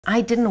I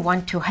didn't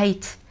want to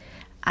hate.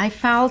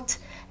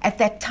 At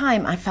that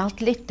time, I felt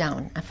let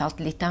down. I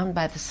felt let down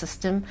by the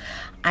system.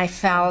 I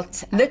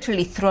felt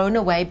literally thrown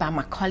away by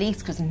my colleagues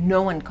because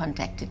no one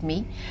contacted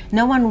me.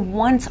 No one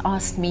once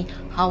asked me,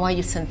 how are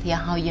you, Cynthia?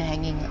 How are you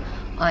hanging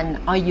on?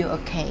 Are you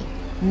okay?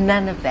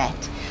 None of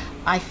that.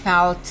 I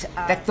felt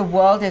that the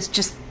world has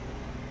just,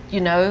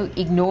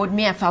 ignored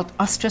me. I felt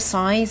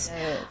ostracized.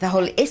 The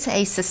whole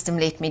SA system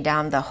let me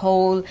down. The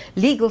whole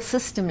legal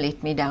system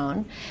let me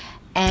down.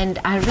 And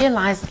I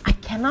realized I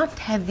cannot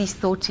have these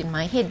thoughts in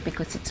my head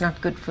because it's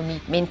not good for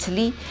me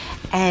mentally,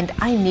 and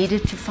I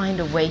needed to find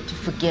a way to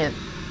forgive.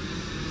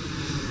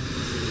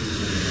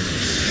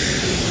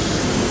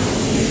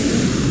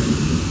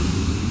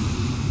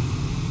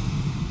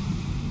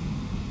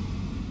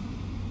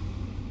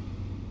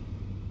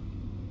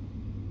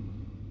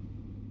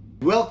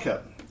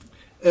 Welcome.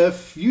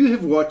 If you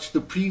have watched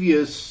the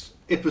previous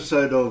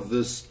episode of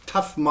this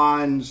Tough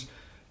Minds,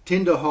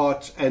 Tender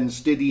Hearts and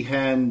Steady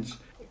Hands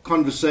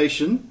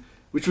conversation,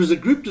 which was a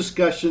group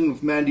discussion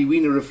with Mandy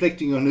Wiener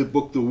reflecting on her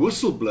book, The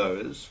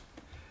Whistleblowers,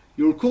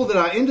 you'll recall that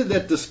I ended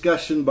that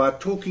discussion by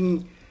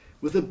talking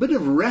with a bit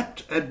of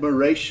rapt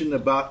admiration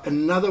about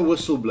another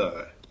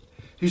whistleblower,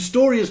 whose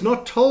story is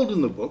not told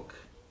in the book,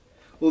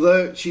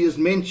 although she is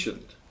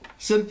mentioned,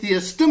 Cynthia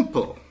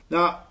Stimpel.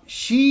 Now,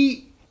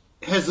 she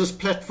has this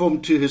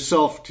platform to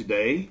herself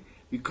today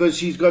because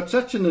she's got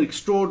such an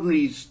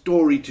extraordinary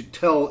story to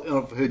tell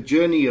of her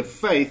journey of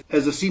faith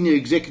as a senior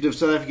executive of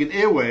South African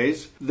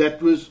Airways that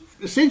was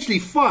essentially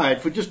fired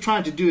for just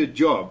trying to do a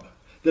job,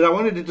 that I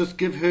wanted to just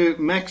give her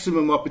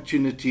maximum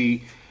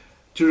opportunity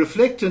to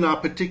reflect in our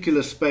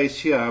particular space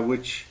here,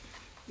 which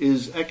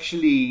is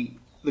actually,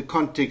 the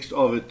context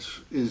of it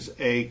is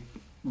a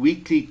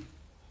weekly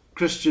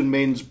Christian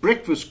men's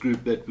breakfast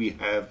group that we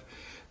have,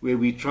 where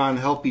we try and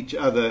help each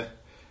other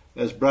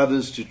as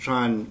brothers to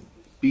try and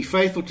be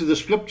faithful to the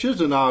scriptures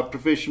in our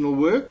professional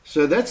work.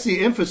 So that's the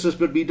emphasis,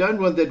 but we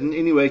don't want that in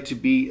any way to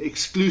be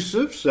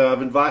exclusive. So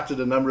I've invited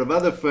a number of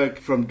other folk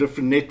from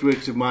different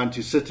networks of mine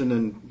to sit in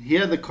and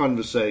hear the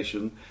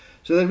conversation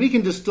so that we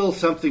can distill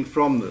something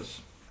from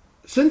this.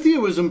 Cynthia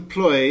was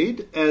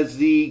employed as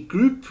the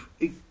group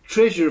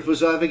treasurer for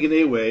South African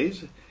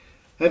Airways,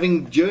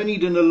 having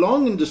journeyed in a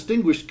long and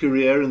distinguished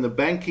career in the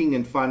banking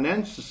and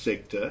finance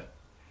sector.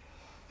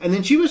 And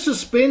then she was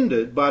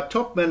suspended by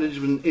top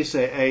management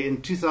SAA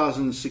in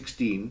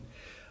 2016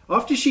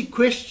 after she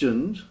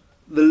questioned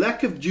the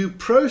lack of due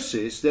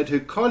process that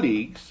her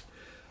colleagues,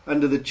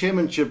 under the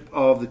chairmanship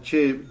of the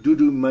chair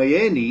Dudu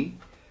Myeni,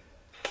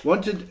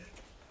 wanted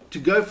to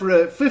go for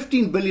a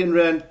 15 billion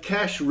rand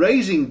cash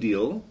raising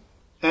deal,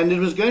 and it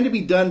was going to be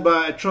done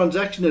by a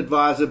transaction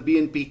advisor,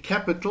 BNP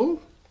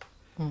Capital,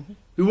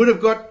 who would have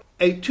got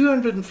a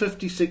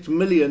 256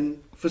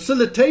 million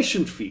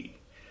facilitation fee.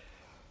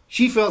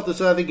 She felt the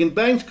South African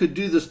banks could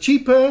do this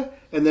cheaper,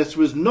 and this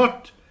was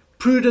not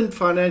prudent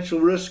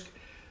financial risk,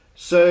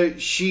 so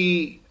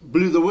she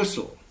blew the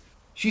whistle.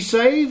 She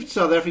saved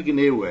South African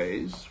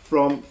Airways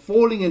from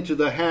falling into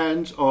the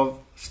hands of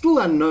still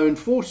unknown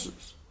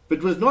forces,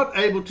 but was not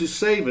able to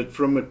save it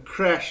from a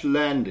crash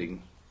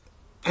landing.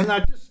 And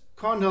I just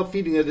can't help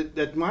feeling that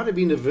that might have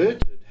been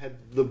averted had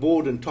the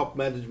board and top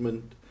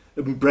management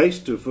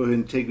embraced her for her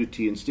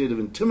integrity instead of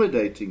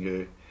intimidating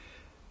her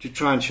to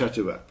try and shut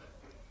her up.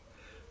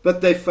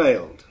 But they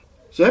failed.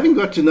 So having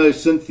got to know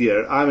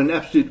Cynthia, I'm in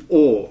absolute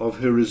awe of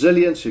her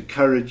resilience, her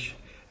courage,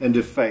 and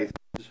her faith.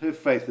 It's her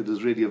faith that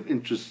is really of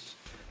interest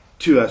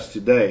to us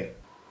today.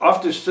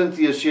 After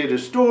Cynthia shared her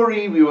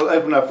story, we will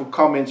open up for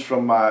comments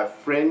from my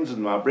friends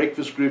and my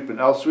breakfast group and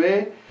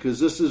elsewhere,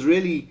 because this is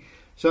really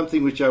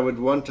something which I would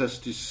want us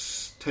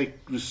to take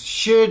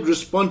shared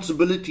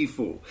responsibility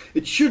for.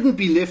 It shouldn't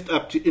be left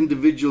up to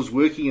individuals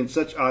working in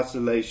such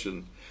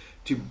isolation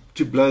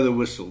to blow the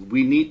whistle.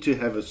 We need to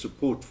have a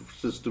support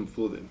system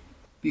for them.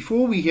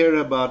 Before we hear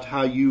about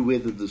how you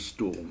weathered the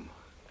storm,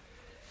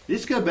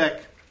 let's go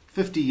back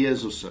 50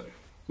 years or so,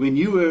 when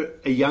you were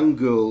a young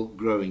girl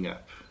growing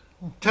up.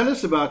 Tell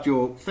us about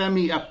your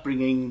family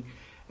upbringing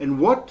and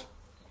what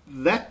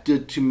that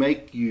did to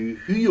make you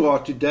who you are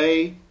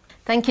today.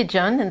 Thank you,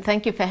 John, and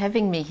thank you for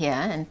having me here,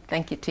 and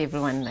thank you to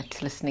everyone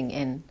that's listening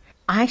in.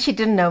 I actually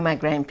didn't know my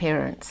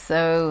grandparents,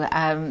 so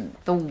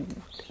the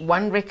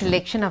one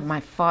recollection of my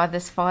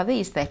father's father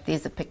is that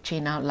there's a picture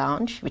in our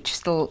lounge, which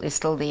is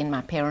still there in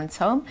my parents'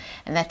 home,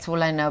 and that's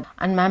all I know.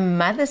 On my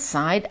mother's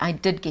side, I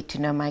did get to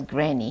know my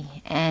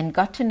granny, and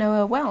got to know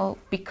her well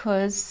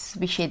because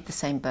we shared the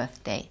same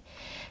birthday.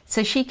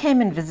 So she came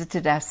and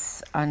visited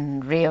us on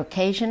rare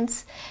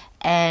occasions,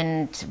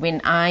 and when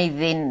I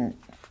then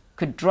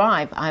could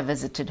drive, I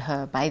visited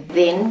her. By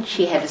then,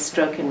 she had a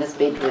stroke and was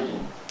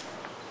bedridden.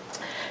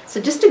 So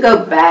just to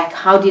go back,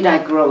 how did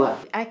I grow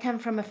up? I come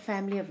from a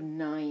family of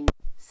 9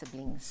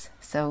 siblings.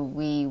 So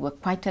we were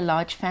quite a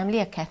large family,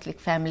 a Catholic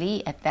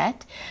family at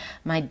that.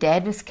 My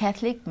dad was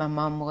Catholic, my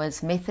mom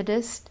was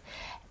Methodist,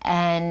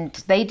 and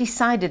they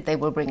decided they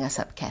will bring us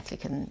up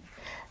Catholic. And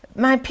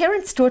My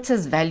parents taught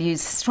us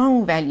values,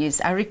 strong values.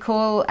 I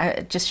recall,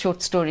 just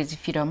short stories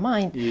if you don't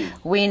mind,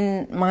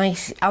 when my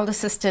elder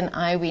sister and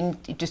I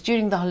went, it was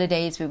during the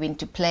holidays, we went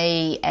to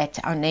play at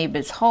our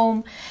neighbor's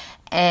home,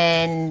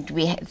 and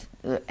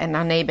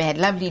our neighbor had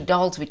lovely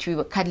dolls which we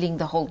were cuddling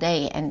the whole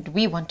day, and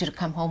we wanted to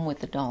come home with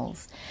the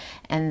dolls.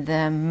 And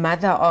the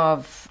mother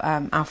of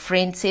our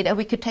friend said, oh,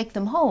 we could take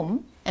them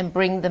home and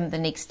bring them the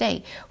next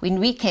day. When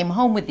we came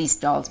home with these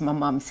dolls, my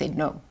mom said,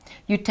 no,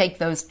 you take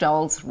those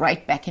dolls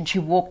right back. And she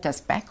walked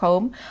us back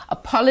home,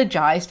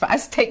 apologized for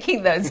us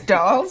taking those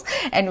dolls,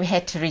 and we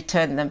had to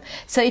return them.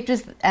 So it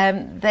was,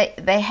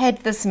 they had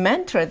this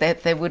mantra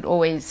that they would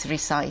always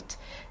recite: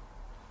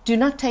 do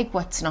not take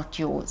what's not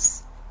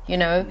yours. You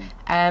know,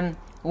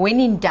 when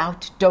in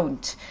doubt,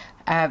 don't.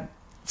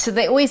 So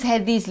they always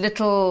had these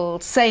little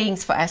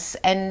sayings for us,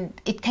 and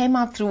it came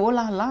out through all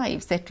our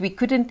lives that we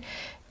couldn't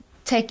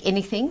take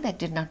anything that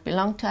did not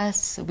belong to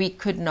us. We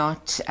could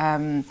not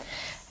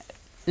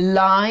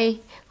lie.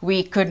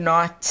 We could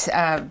not,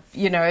 so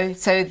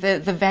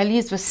the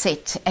values were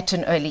set at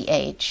an early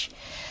age.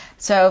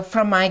 So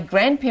from my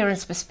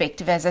grandparents'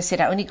 perspective, as I said,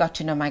 I only got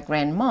to know my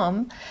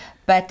grandmom,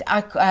 but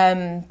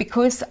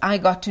because I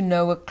got to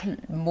know her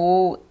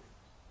more.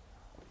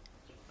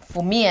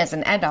 For me as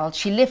an adult,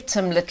 she left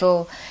some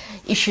little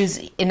issues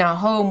in our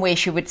home where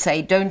she would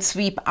say, don't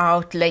sweep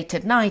out late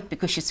at night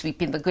because you're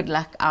sweeping the good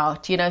luck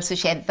out, so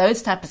she had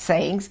those type of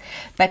sayings.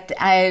 But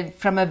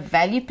from a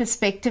value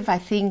perspective, I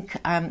think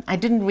I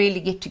didn't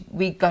really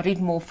we got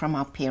it more from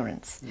our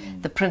parents,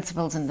 the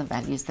principles and the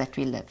values that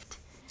we lived.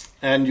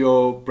 And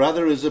your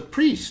brother is a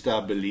priest,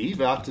 I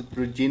believe, out at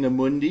Regina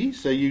Mundi,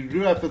 so you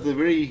grew up with a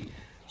very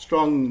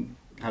strong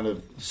kind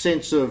of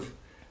sense of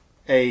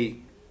a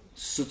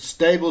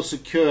stable,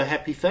 secure,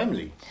 happy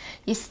family.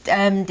 Yes,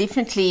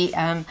 definitely.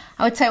 I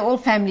would say all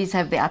families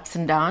have their ups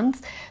and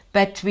downs,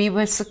 but we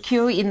were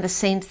secure in the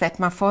sense that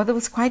my father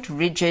was quite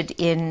rigid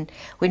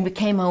when we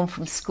came home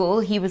from school.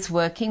 He was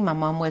working. My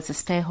mom was a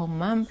stay-home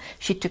mum.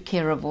 She took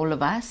care of all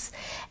of us.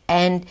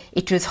 And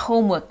it was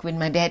homework. When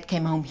my dad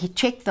came home, he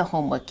checked the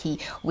homework.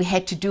 We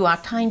had to do our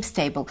times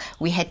table.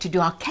 We had to do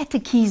our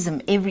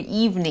catechism every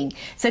evening.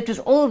 So it was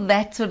all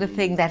that sort of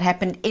thing that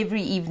happened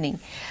every evening.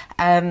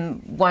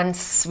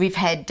 Once we've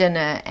had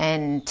dinner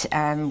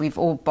and we've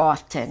all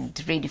bathed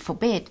and ready for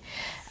bed.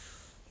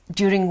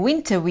 During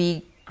winter,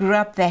 we grew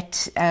up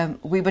that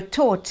we were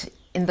taught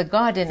in the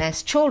garden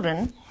as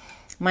children.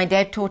 My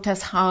dad taught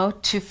us how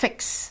to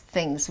fix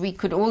things. We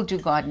could all do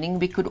gardening.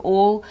 We could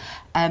all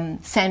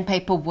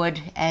sandpaper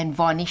wood and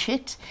varnish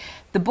it.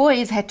 The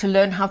boys had to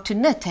learn how to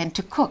knit and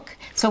to cook.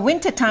 So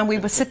wintertime, we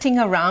were sitting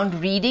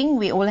around reading.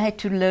 We all had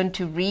to learn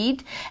to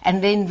read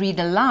and then read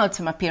aloud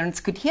so my parents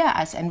could hear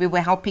us. And we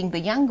were helping the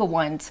younger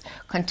ones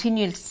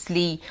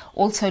continuously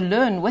also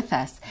learn with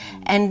us.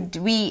 And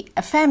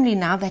a family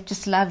now that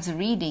just loves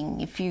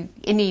reading.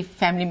 Any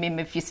family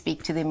member, if you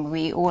speak to them,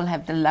 we all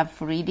have the love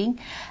for reading.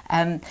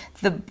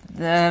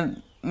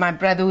 My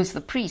brother, who's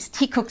the priest,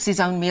 he cooks his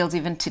own meals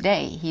even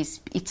today.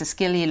 It's a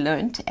skill he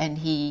learned, and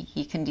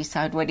he can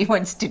decide what he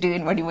wants to do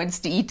and what he wants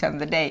to eat on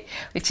the day,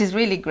 which is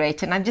really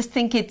great. And I just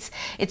think it's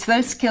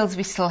those skills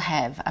we still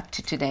have up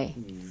to today.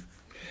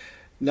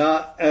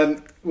 Now,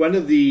 one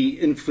of the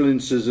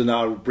influences in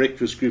our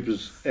breakfast group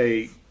is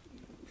a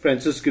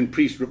Franciscan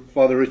priest,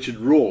 Father Richard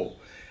Raw,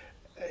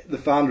 the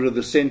founder of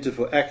the Center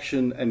for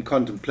Action and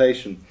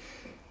Contemplation.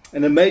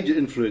 And a major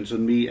influence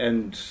on me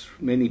and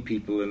many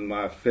people in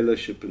my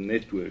fellowship and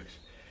networks.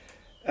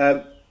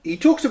 He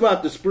talks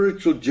about the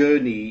spiritual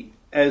journey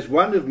as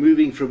one of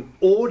moving from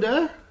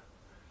order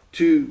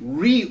to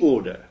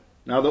reorder.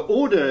 Now, the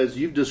order, as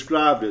you've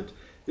described it,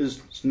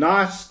 is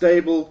nice,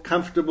 stable,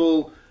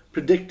 comfortable,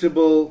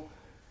 predictable,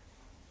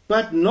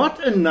 but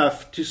not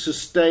enough to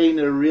sustain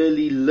a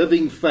really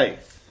living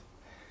faith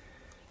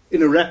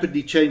in a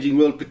rapidly changing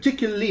world,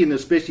 particularly and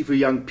especially for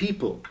young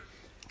people.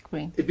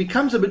 It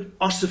becomes a bit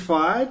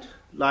ossified,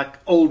 like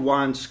old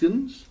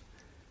wineskins.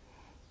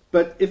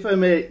 But if I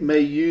may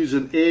use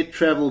an air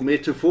travel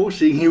metaphor,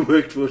 seeing you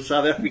worked for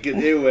South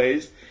African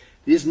Airways,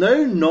 there's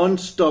no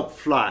non-stop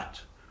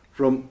flight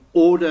from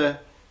order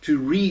to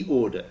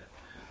reorder,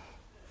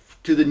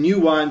 to the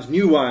new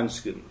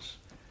wineskins.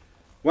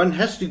 One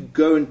has to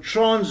go in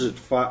transit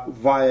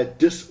via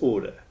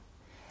disorder,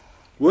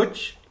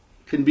 which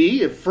can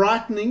be a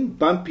frightening,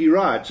 bumpy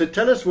ride. So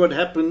tell us what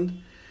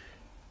happened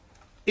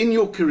in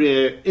your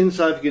career in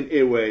South African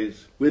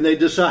Airways when they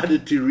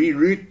decided to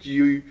reroute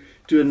you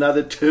to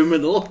another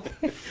terminal.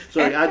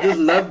 Sorry, I just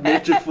love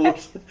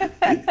metaphors.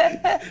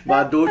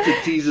 My daughter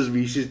teases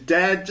me. She says,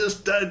 Dad,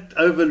 just don't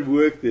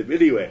overwork them.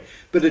 Anyway,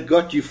 but it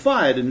got you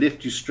fired and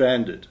left you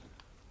stranded,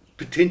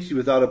 potentially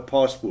without a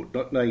passport,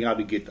 not knowing how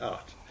to get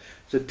out.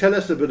 So tell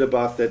us a bit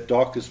about that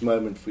darkest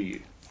moment for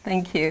you.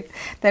 Thank you.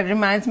 That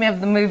reminds me of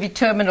the movie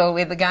Terminal,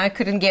 where the guy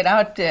couldn't get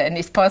out and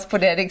his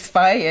passport had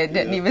expired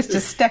and he was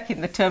just stuck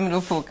in the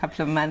terminal for a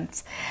couple of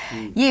months.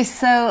 Yes,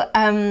 so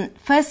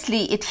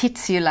firstly, it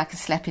hits you like a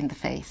slap in the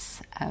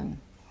face.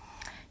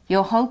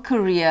 Your whole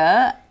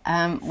career,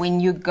 when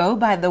you go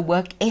by the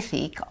work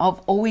ethic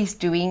of always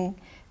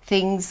doing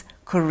things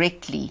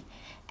correctly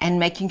and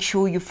making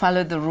sure you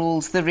follow the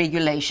rules, the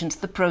regulations,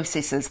 the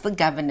processes, the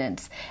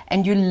governance,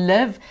 and you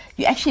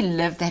actually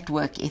live that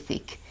work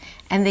ethic.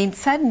 And then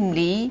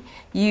suddenly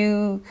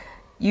you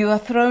are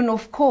thrown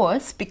off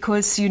course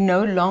because you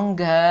no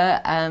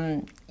longer,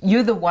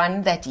 you're the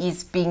one that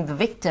is being the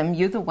victim,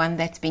 you're the one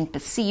that's being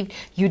perceived,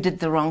 you did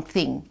the wrong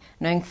thing,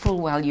 knowing full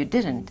well you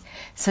didn't.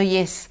 So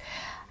yes,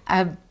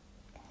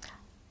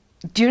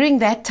 during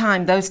that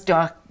time, those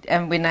dark,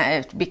 when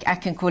I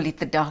can call it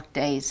the dark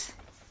days,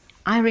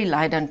 I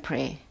relied on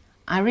prayer.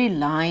 I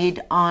relied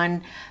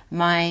on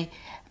my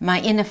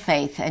inner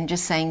faith and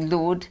just saying,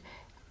 Lord,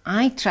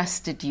 I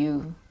trusted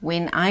you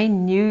when I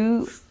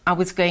knew I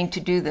was going to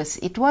do this.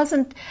 It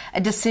wasn't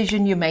a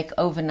decision you make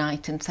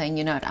overnight and saying,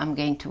 you know what, I'm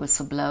going to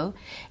whistleblow.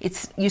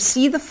 It's you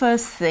see the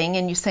first thing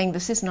and you're saying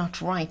this is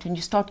not right, and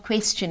you start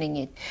questioning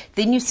it.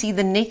 Then you see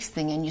the next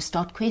thing and you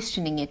start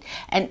questioning it.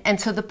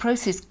 And so the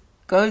process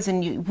goes,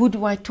 and who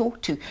do I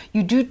talk to?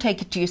 You do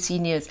take it to your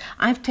seniors.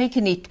 I've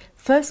taken it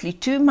firstly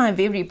to my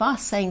very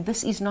boss saying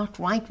this is not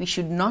right, we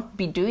should not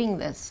be doing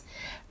this.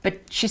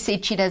 But she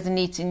said she doesn't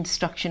need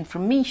instruction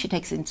from me, she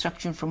takes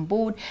instruction from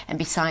board, and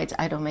besides,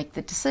 I don't make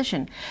the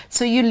decision.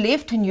 So you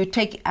left and you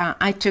take,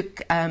 I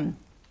took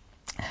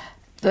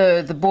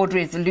the board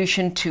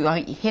resolution to our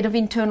head of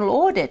internal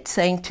audit,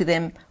 saying to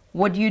them,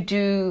 what do you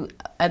do?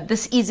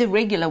 This is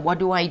irregular. What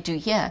do I do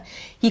here?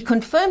 He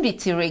confirmed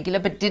it's irregular,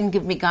 but didn't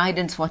give me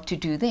guidance what to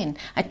do then.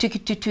 I took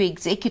it to 2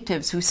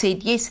 executives who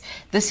said, yes,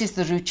 this is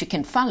the route you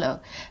can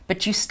follow,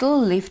 but you're still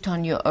left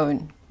on your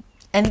own.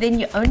 And then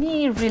you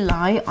only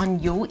rely on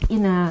your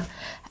inner,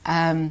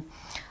 I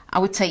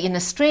would say, inner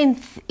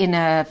strength,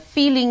 inner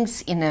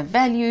feelings, inner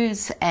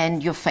values,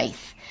 and your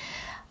faith.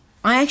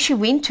 I actually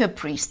went to a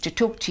priest to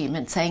talk to him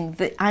and saying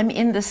that I'm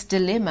in this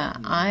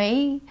dilemma.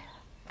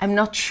 I'm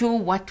not sure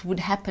what would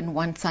happen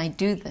once I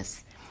do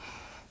this.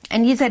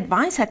 And his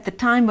advice at the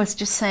time was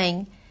just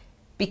saying,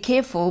 be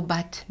careful,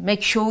 but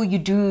make sure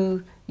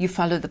you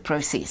follow the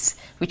process,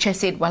 which I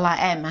said, well, I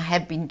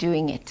have been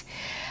doing it.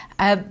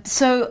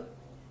 So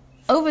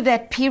over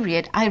that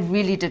period, I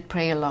really did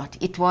pray a lot.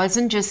 It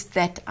wasn't just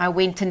that I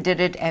went and did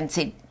it and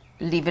said,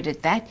 leave it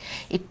at that.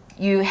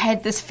 You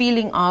had this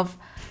feeling of,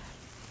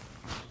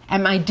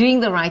 am I doing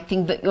the right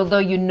thing? Although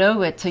you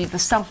know it, so the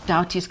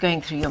self-doubt is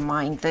going through your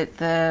mind.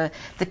 The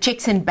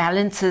checks and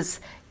balances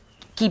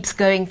keeps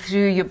going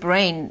through your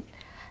brain.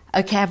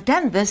 Okay, I've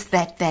done this,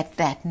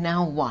 that.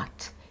 Now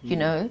what? You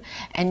know?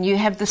 And you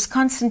have this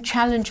constant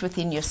challenge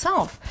within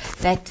yourself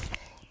that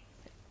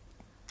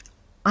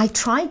I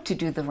tried to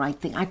do the right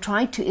thing. I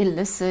tried to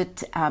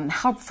elicit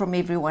help from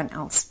everyone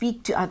else,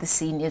 speak to other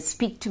seniors,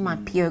 speak to my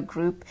peer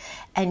group,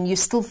 and you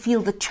still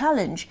feel the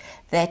challenge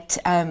that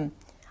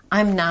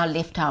I'm now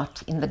left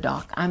out in the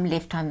dark. I'm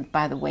left on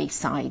by the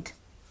wayside.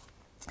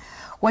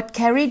 What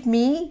carried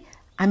me,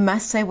 I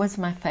must say, was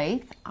my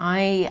faith.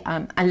 I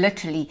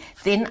literally,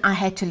 then I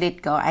had to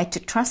let go. I had to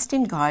trust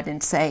in God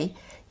and say,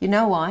 you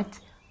know what,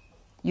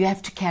 you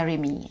have to carry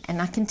me.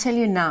 And I can tell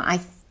you now,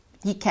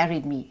 He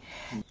carried me.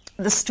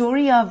 The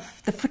story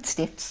of the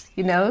footsteps,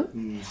 you know,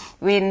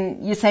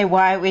 when you say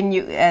why, when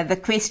you, the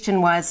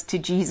question was to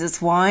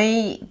Jesus,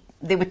 why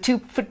there were 2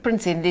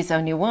 footprints and there's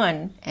only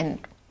one, and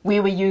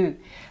where were you?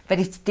 But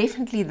it's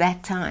definitely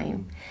that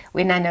time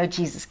when I know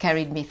Jesus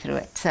carried me through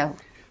it. So,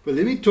 well,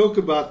 let me talk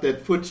about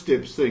that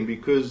footsteps thing,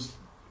 because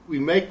we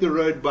make the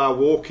road by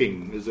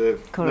walking, is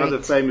another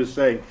famous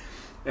saying.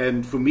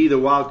 And for me, the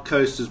Wild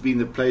Coast has been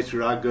the place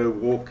where I go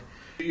walk.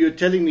 You're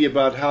telling me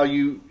about how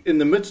you, in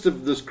the midst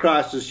of this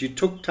crisis, you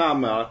took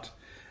time out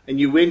and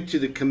you went to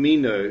the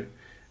Camino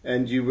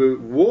and you were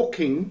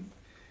walking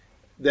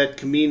that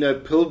Camino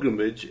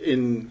pilgrimage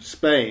in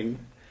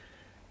Spain,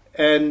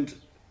 and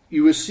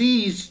you were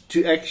seized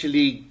to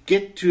actually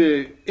get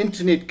to an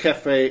internet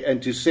cafe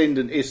and to send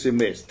an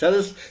SMS.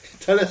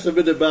 Tell us a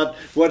bit about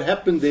what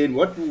happened then,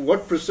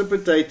 what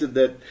precipitated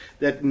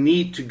that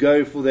need to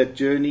go for that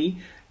journey,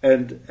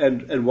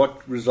 and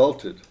what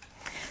resulted.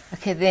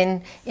 Okay,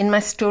 then in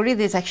my story,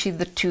 there's actually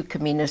the 2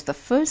 Caminos. The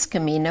first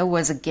Camino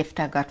was a gift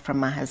I got from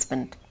my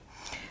husband,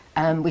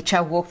 which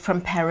I walked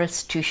from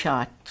Paris to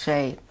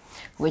Chartres,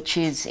 which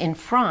is in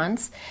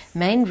France.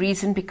 Main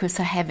reason because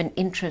I have an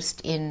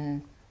interest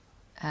in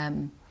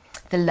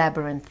the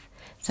labyrinth.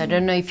 So I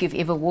don't know if you've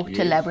ever walked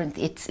a labyrinth.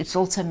 It's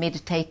also a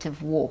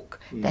meditative walk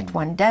that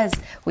one does,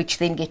 which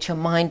then gets your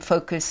mind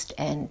focused,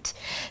 and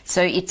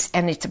so it's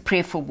a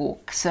prayerful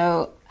walk.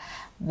 So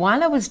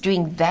while I was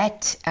doing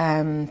that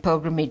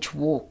pilgrimage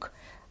walk,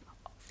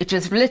 it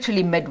was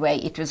literally midway.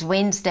 It was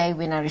Wednesday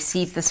when I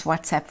received this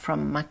WhatsApp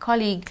from my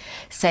colleague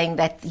saying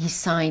that he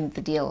signed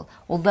the deal.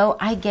 Although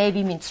I gave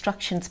him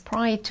instructions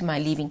prior to my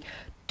leaving,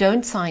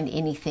 don't sign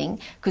anything,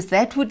 because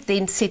that would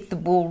then set the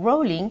ball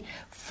rolling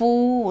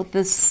for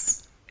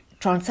this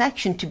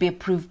transaction to be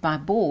approved by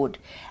board.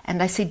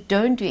 And I said,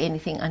 don't do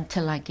anything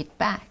until I get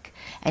back.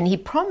 And he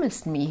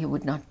promised me he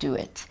would not do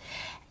it.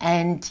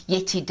 And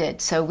yet he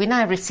did. So when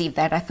I received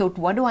that, I thought,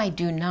 what do I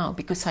do now?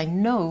 Because I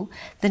know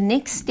the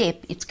next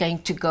step, it's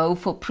going to go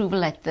for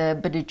approval at the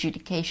Bid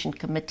Adjudication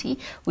Committee,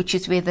 which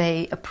is where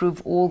they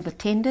approve all the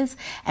tenders.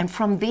 And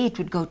from there, it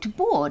would go to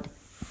board.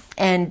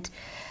 And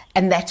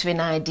that's when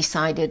I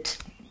decided,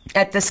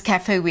 at this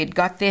cafe we'd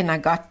got there, and I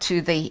got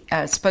to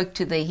spoke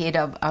to the head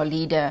of our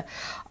leader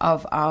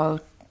of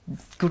our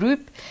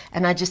group,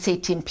 and I just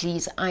said to him,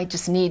 please, I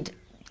just need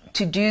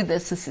to do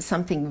this. This is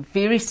something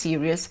very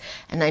serious,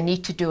 and I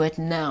need to do it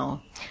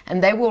now.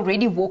 And they were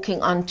already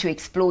walking on to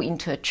explore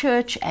into a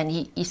church, and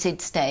he said,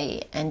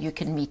 stay, and you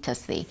can meet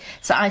us there.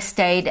 So I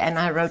stayed, and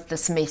I wrote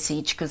this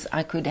message because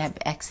I could have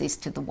access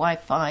to the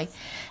Wi-Fi,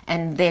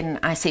 and then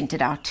I sent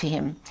it out to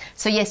him.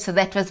 So yes, so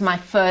that was my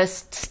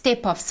first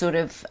step of sort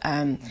of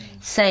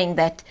saying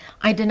that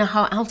I don't know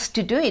how else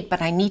to do it,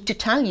 but I need to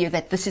tell you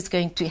that this is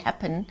going to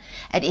happen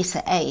at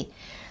SAA.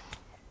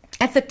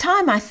 At the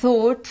time, I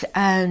thought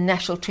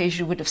National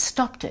Treasury would have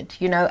stopped it.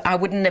 You know, I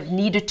wouldn't have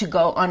needed to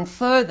go on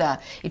further.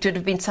 It would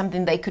have been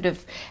something they could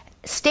have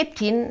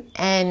stepped in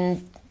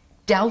and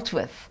dealt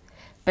with.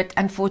 But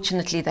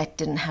unfortunately, that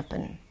didn't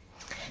happen.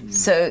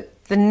 So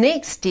the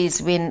next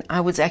is when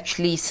I was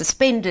actually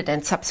suspended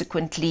and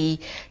subsequently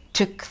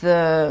took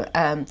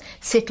the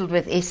settled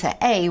with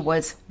SAA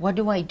was, what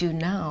do I do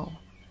now?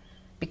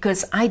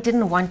 Because I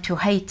didn't want to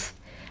hate.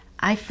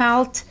 I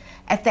felt...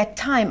 At that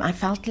time, I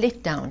felt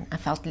let down. I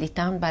felt let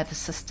down by the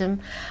system.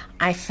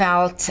 I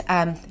felt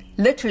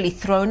literally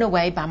thrown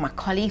away by my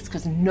colleagues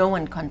because no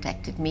one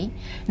contacted me.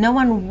 No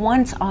one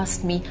once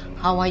asked me,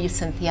 how are you,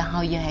 Cynthia? How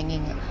are you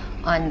hanging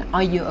on?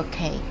 Are you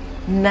okay?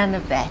 None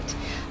of that.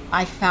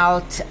 I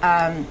felt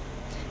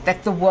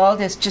that the world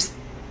has just,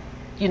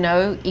 you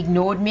know,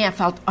 ignored me. I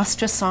felt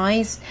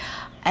ostracized.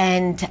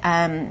 And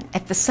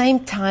at the same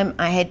time,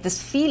 I had this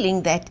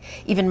feeling that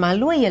even my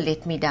lawyer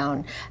let me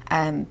down.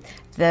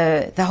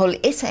 The whole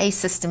SA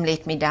system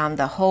let me down.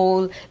 The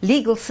whole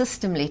legal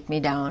system let me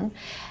down.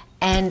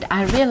 And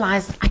I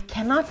realized I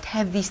cannot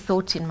have these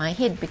thoughts in my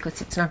head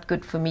because it's not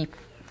good for me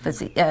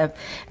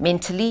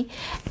mentally.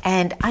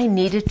 And I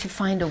needed to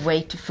find a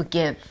way to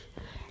forgive.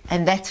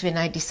 And that's when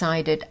I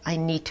decided I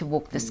need to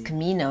walk this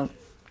Camino.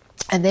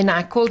 And then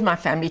I called my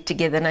family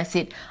together and I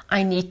said,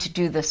 I need to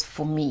do this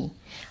for me.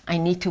 I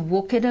need to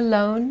walk it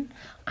alone.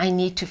 I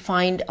need to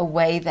find a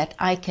way that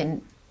I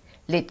can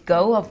let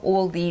go of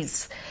all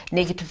these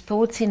negative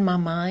thoughts in my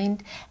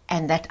mind,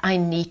 and that I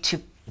need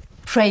to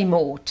pray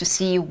more to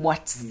see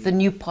what's the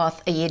new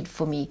path ahead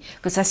for me.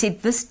 Because I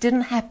said, this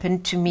didn't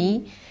happen to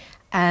me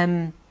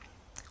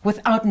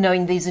without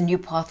knowing there's a new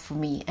path for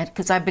me. And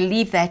because I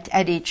believe that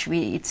adage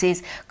where it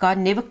says, God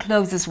never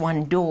closes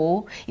one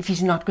door if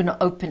he's not going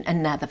to open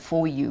another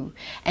for you.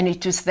 And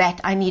it was that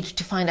I needed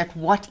to find out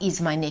what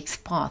is my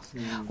next path.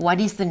 What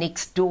is the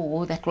next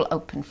door that will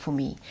open for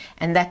me?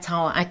 And that's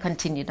how I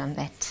continued on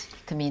that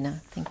Camino.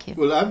 Thank you.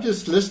 Well, I'm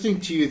just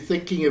listening to you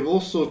thinking of all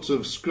sorts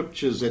of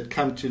scriptures that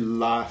come to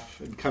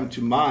life and come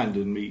to mind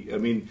in me. I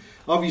mean,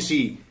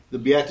 obviously, the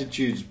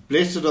Beatitudes,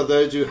 blessed are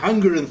those who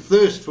hunger and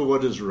thirst for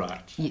what is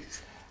right.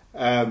 Yes.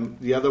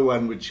 The other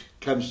one which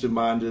comes to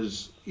mind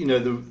is,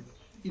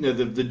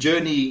 the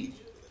journey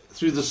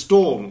through the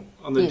storm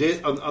on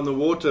the on the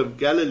water of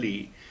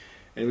Galilee,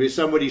 and where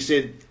somebody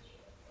said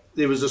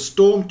there was a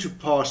storm to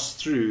pass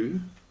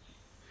through,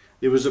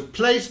 there was a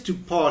place to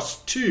pass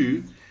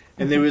to,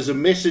 and there was a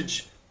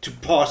message to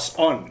pass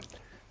on.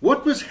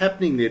 What was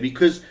happening there?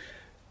 Because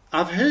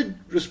I've heard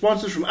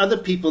responses from other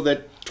people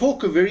that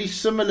talk of very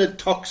similar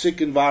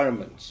toxic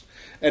environments.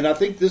 And I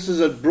think this is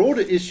a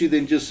broader issue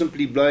than just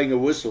simply blowing a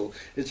whistle.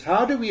 It's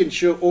how do we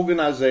ensure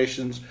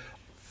organizations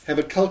have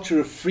a culture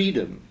of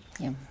freedom?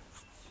 Yeah.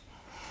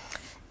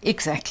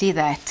 Exactly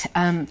that.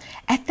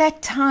 At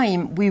that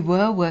time, we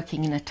were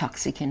working in a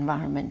toxic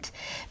environment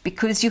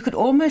because you could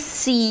almost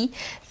see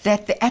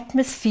that the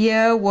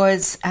atmosphere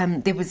was,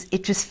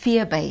 it was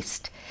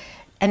fear-based.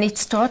 And it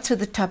starts with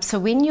the top. So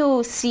when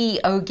your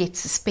CEO gets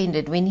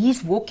suspended, when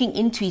he's walking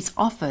into his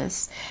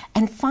office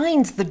and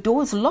finds the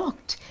doors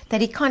locked,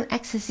 that he can't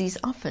access his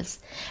office,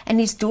 and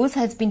his doors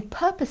has been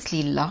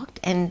purposely locked,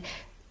 and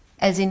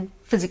as in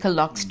physical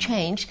locks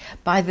changed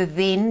by the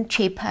then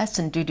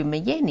chairperson Dudu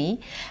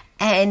Myeni,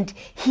 and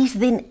he's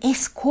then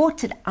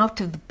escorted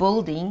out of the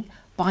building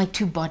by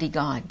 2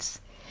 bodyguards.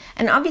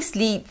 And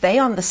obviously, they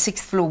on the 6th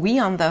floor, we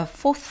on the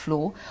 4th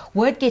floor.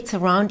 Word gets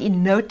around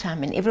in no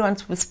time, and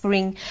everyone's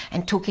whispering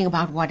and talking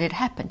about what had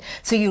happened.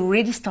 So you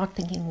already start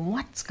thinking,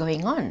 what's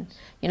going on?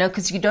 You know,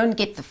 because you don't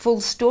get the full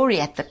story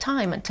at the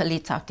time until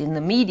it's out in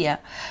the media.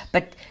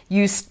 But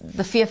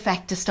the fear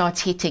factor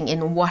starts hitting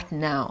in what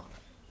now?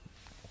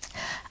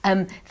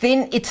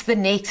 Then it's the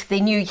next,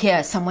 then you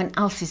hear someone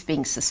else is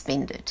being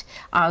suspended.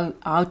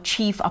 Our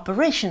chief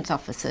operations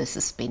officer is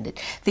suspended.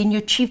 Then your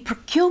chief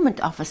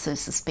procurement officer is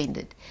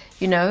suspended,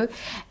 you know.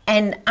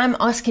 And I'm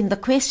asking the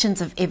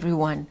questions of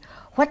everyone.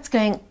 What's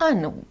going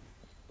on?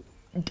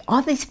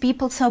 are these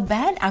people so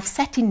bad? I've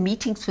sat in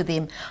meetings with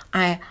them.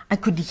 I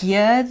could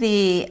hear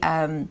the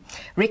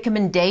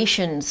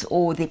recommendations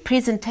or the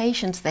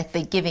presentations that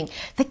they're giving.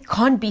 They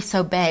can't be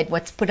so bad,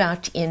 what's put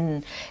out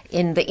in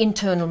the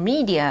internal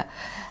media.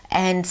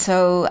 And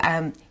so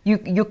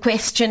you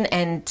question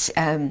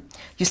and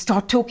you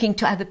start talking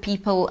to other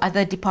people,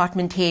 other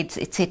department heads,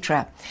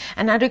 etc.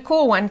 And I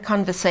recall one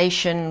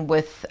conversation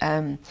with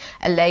a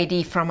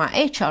lady from our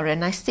HR,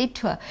 and I said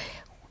to her,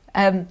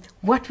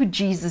 what would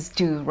Jesus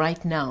do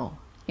right now?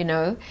 You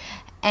know,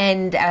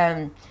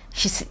 and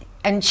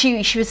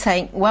she was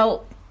saying,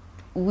 well,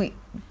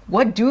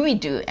 what do we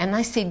do? And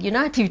I said, you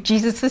know, if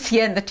Jesus was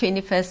here in the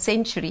 21st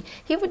century,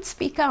 he would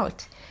speak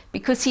out,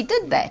 because he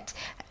did that.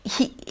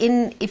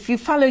 If you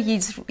follow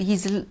his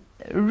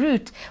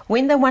route,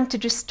 when they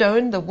wanted to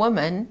stone the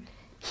woman,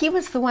 he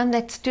was the one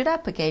that stood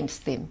up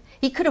against them.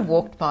 He could have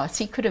walked past,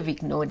 he could have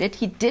ignored it,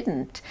 he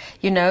didn't.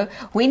 You know,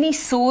 when he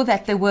saw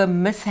that they were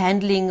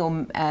mishandling or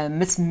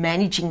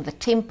mismanaging the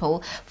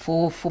temple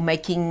for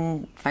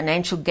making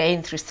financial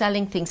gain through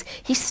selling things,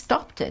 he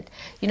stopped it.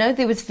 You know,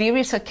 there was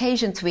various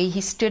occasions where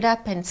he stood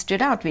up and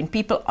stood out. When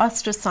people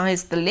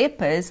ostracized the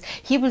lepers,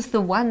 he was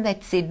the one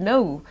that said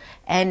no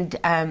and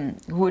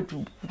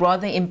would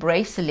rather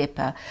embrace a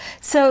leper.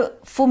 So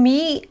for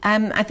me,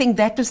 I think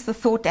that was the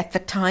thought at the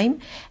time.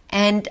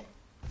 And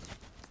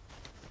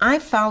I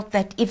felt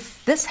that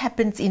if this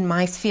happens in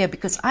my sphere,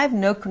 because I have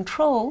no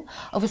control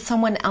over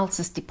someone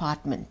else's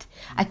department,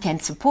 I can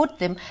support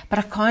them, but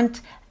I can't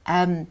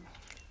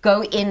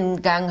go in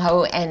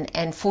gung-ho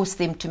and force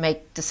them to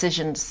make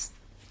decisions.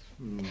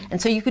 And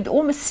so you could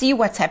almost see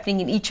what's happening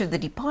in each of the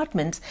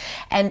departments.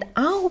 And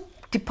our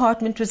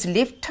department was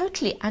left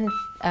totally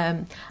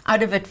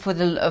out of it for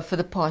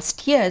the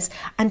past years,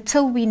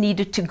 until we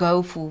needed to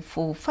go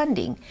for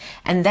funding.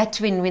 And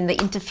that's when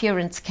the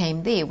interference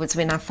came there, was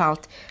when I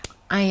felt,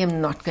 I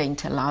am not going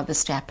to allow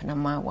this to happen on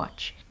my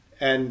watch.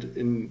 And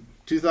in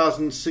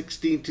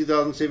 2016,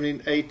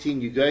 2017,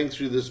 18, you're going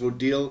through this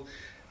ordeal,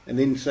 and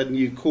then suddenly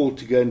you're called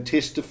to go and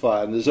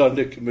testify on the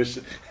Zondo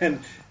Commission.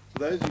 And for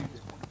those who...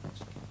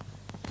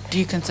 Do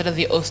you consider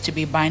the oath to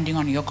be binding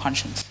on your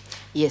conscience?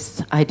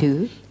 Yes, I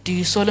do. Do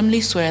you solemnly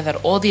swear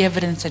that all the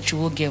evidence that you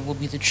will give will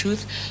be the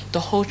truth, the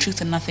whole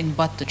truth, and nothing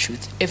but the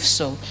truth? If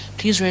so,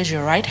 please raise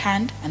your right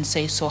hand and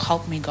say, "So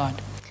help me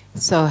God."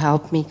 So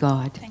help me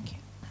God. Thank you.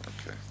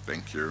 Okay,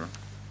 thank you.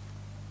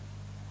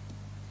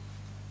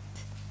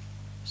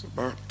 So,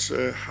 but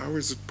how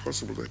is it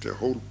possible that a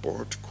whole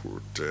board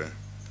could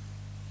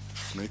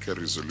make a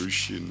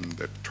resolution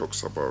that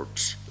talks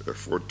about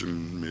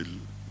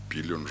 14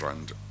 billion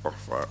rand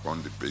offer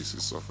on the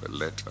basis of a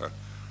letter,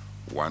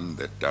 one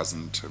that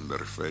doesn't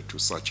refer to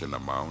such an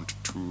amount,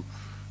 two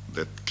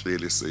that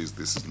clearly says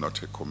this is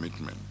not a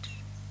commitment?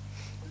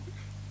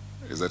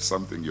 Is that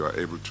something you are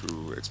able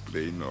to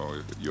explain,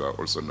 or you are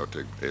also not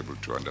able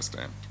to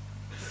understand?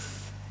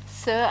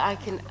 Sir, I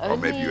can only... Or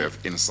maybe you have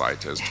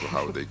insight as to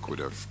how they could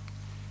have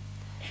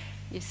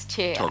Yes,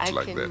 Chair, talked I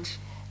like can that.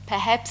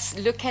 perhaps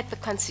look at the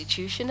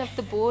constitution of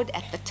the board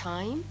at the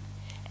time,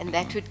 and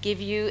that would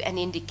give you an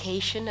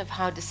indication of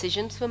how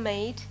decisions were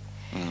made.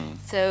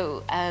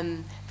 So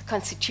the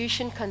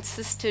constitution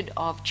consisted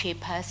of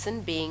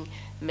chairperson being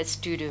Ms.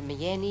 Dudu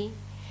Myeni,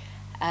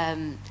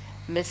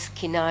 Ms.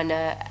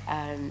 Kinana,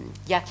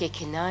 Yake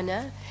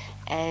Kinana,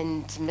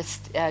 and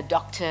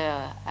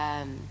Dr.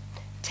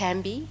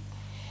 Tambi,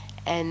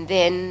 and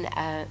then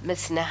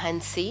Ms.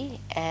 Nahansi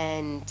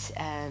and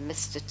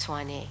Mr.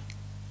 Twane.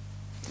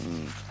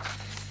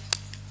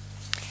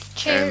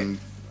 Chair. And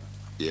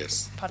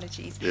yes.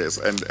 Apologies. Yes,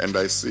 and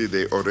I see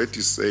they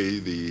already say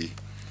the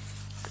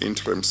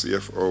interim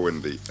CFO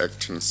and the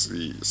acting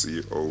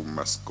CEO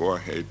must go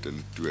ahead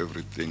and do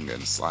everything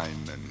and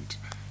sign and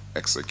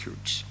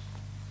execute.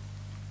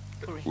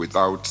 Correct.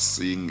 Without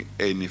seeing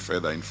any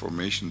further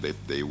information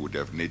that they would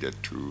have needed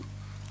to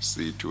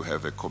see to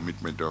have a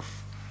commitment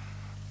of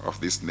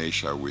this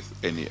nature with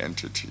any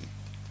entity.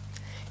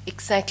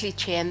 Exactly,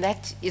 Chair, and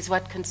that is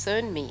what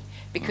concerned me,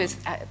 because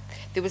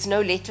there was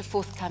no letter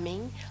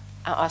forthcoming.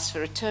 I asked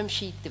for a term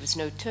sheet. There was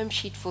no term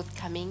sheet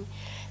forthcoming.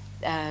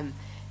 I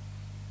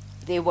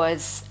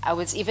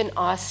was even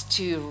asked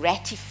to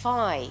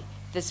ratify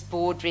this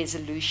board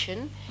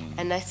resolution,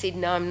 and I said,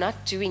 no, I'm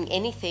not doing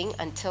anything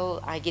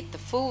until I get the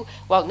full,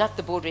 well, not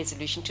the board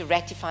resolution, to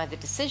ratify the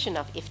decision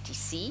of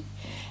FTC.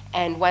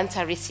 And once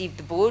I received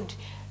the board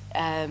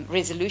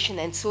resolution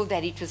and saw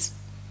that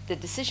the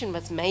decision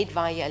was made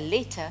via a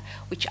letter,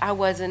 which I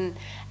wasn't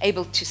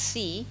able to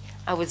see,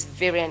 I was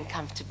very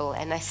uncomfortable,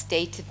 and I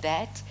stated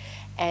that.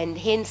 And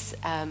hence,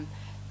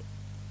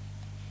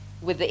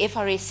 with the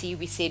FRSC,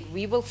 we said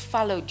we will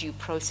follow due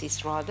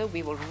process rather.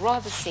 We will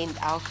rather send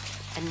out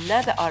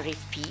another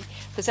RFP,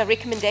 because our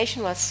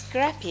recommendation was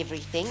scrap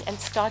everything and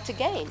start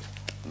again.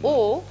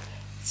 Or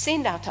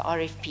send out a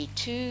RFP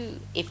to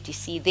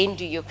FTC, then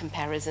do your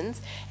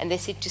comparisons. And they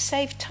said, to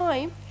save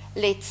time,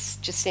 let's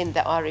just send the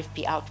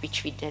RFP out,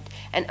 which we did.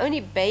 And only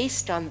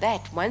based on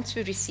that, once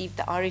we received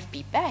the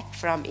RFP back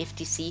from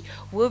FTC,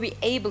 were we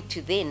able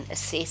to then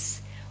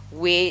assess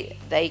where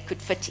they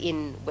could fit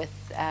in with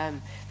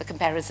the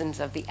comparisons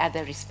of the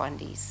other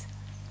respondees.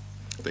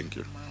 Thank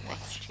you.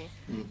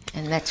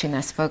 And that's when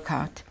I spoke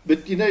out.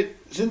 But you know,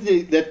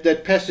 Cynthia,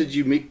 that passage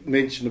you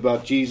mentioned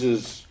about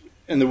Jesus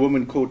and the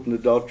woman caught in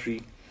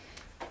adultery,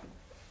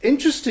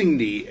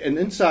 interestingly, an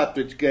insight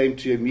which came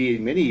to me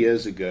many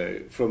years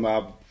ago from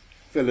our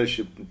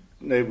fellowship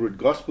neighborhood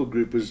gospel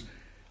group was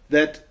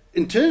that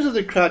in terms of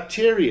the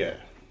criteria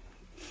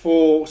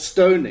for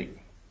stoning,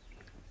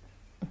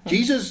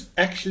 Jesus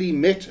actually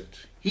met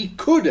it. He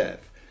could have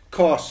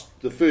cast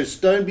the first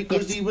stone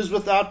because he was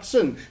without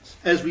sin,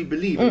 as we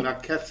believe in our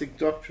Catholic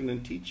doctrine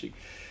and teaching.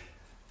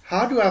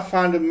 How do I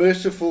find a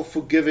merciful,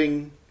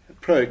 forgiving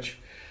approach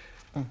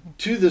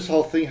to this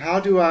whole thing? How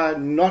do I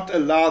not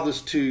allow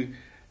this to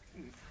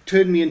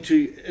turn me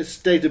into a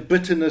state of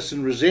bitterness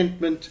and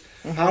resentment?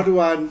 How do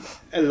I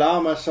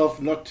allow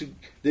myself not to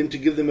them to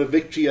give them a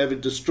victory over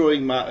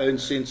destroying my own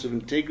sense of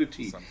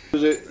integrity?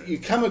 Because you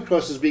come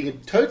across as being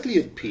totally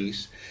at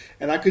peace,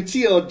 and I could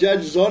see our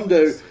Judge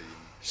Zondo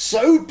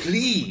so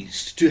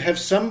pleased to have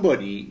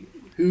somebody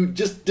who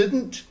just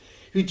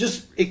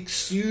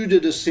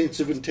exuded a sense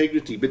of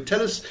integrity. But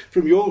tell us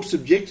from your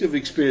subjective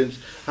experience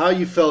how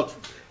you felt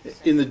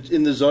in the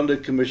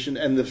Zondo Commission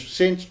and the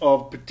sense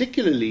of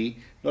particularly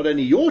not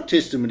only your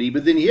testimony,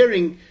 but then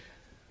hearing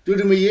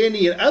Dudu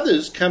Myeni and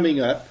others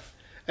coming up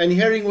and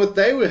hearing what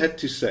they had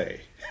to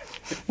say.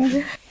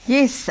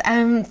 Yes,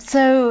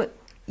 so,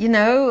 you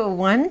know,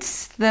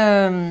 once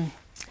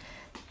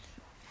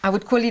I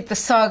would call it the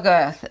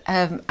saga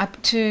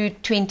up to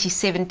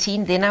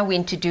 2017, then I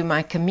went to do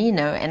my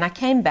Camino and I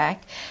came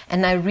back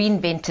and I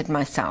reinvented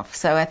myself.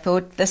 So I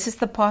thought, this is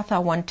the path I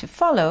want to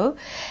follow.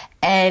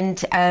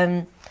 And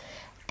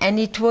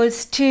it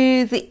was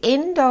to the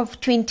end of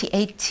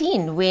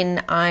 2018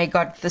 when I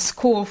got this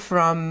call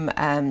from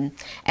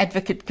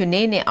Advocate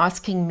Kunene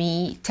asking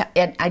me,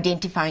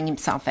 identifying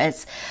himself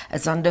as a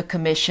Zondo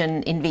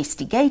Commission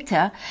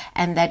investigator,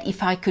 and that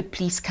if I could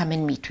please come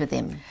and meet with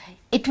him.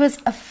 It was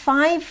a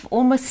 5,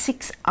 almost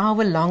 6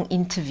 hour long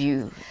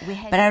interview,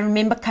 but I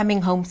remember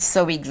coming home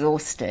so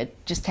exhausted,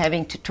 just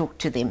having to talk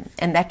to them.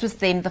 And that was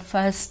then the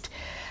first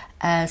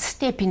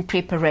step in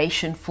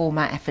preparation for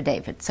my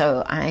affidavit.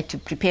 So I had to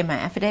prepare my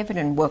affidavit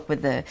and work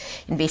with the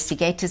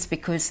investigators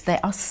because they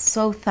are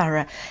so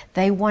thorough.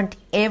 They want for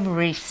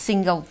every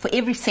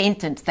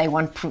sentence, they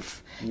want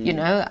proof, you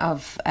know,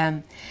 of...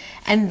 and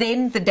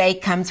then the day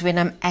comes when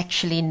I'm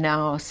actually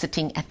now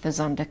sitting at the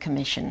Zondo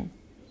Commission.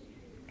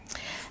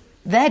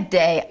 That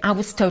day, I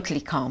was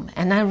totally calm,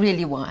 and I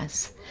really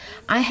was.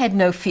 I had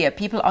no fear.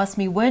 People asked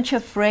me, weren't you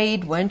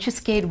afraid? Weren't you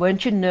scared?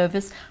 Weren't you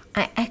nervous?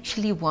 I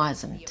actually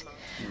wasn't.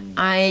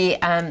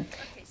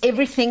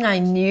 Everything I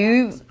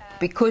knew,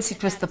 because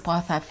it was the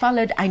path I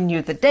followed, I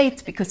knew the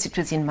dates because it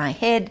was in my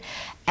head.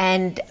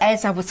 And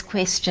as I was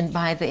questioned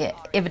by the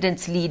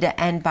evidence leader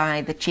and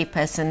by the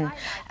chairperson,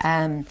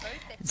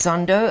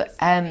 Zondo,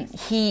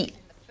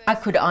 I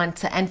could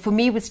answer. And for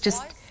me, it was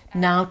just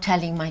now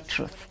telling my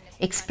truth,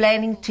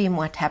 explaining to him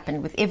what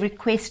happened. With every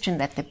question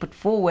that they put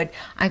forward,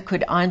 I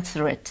could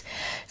answer it.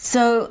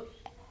 So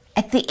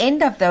at the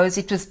end of those,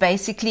 it was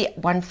basically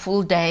one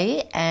full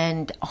day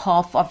and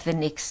half of the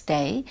next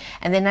day.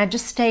 And then I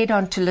just stayed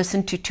on to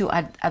listen to 2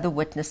 other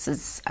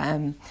witnesses,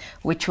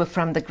 which were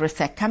from the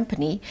Grisak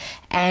company.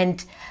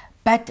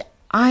 But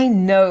I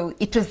know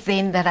it was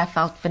then that I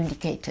felt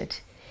vindicated.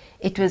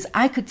 It was,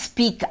 I could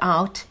speak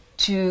out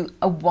to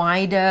a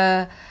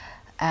wider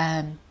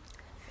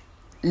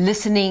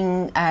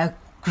listening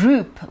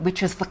group,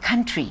 which was the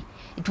country.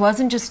 It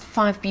wasn't just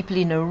 5 people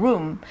in a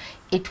room.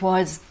 It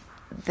was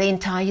the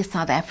entire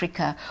South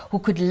Africa who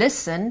could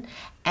listen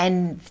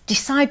and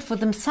decide for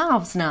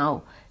themselves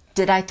now,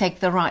 did I take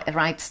the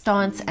right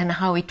stance and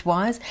how it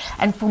was?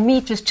 And for me,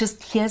 it was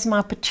just, here's my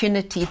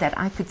opportunity that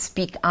I could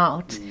speak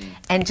out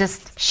and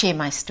just share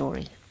my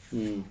story.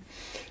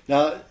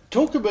 Now,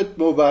 talk a bit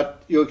more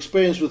about your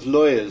experience with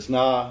lawyers.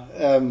 Now,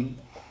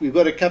 we've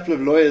got a couple of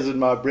lawyers in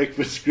my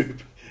breakfast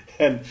group,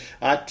 and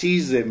I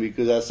tease them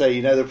because I say,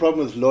 you know, the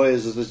problem with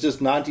lawyers is it's just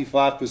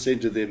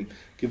 95% of them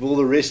give all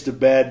the rest a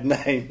bad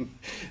name.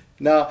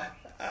 Now,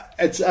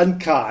 it's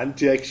unkind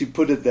to actually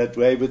put it that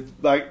way, but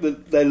like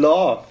they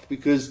laugh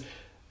because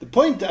the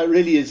point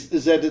really is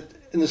that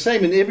in the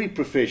same in every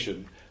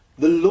profession,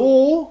 the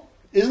law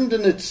isn't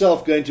in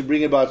itself going to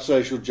bring about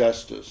social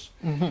justice.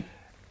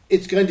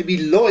 It's going to be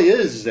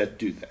lawyers that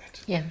do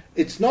that. Yeah.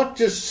 It's not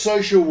just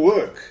social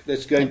work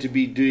that's going to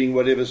be doing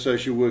whatever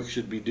social work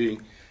should be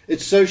doing.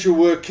 It's social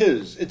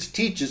workers, it's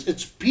teachers,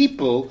 it's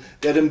people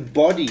that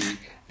embody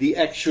the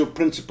actual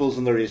principles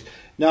and the rest.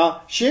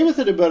 Now, share with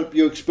it about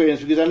your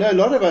experience, because I know a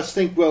lot of us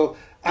think, well,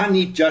 I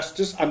need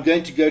justice, I'm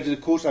going to go to the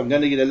courts, I'm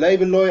going to get a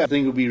labour lawyer, I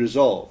think it will be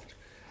resolved.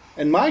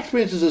 And my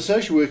experience as a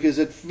social worker is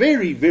that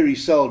very, very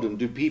seldom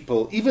do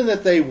people, even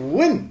that they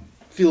win,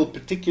 feel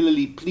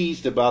particularly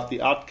pleased about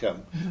the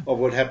outcome of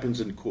what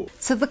happens in court.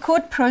 So the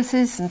court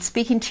process and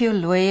speaking to your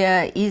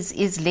lawyer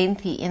is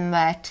lengthy in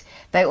that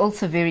they're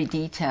also very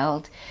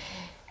detailed.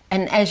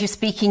 And as you're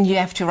speaking, you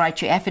have to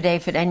write your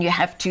affidavit, and you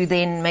have to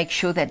then make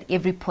sure that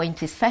every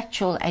point is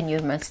factual, and you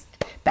must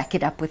back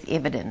it up with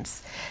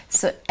evidence.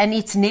 So, and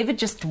it's never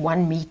just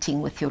one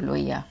meeting with your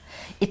lawyer.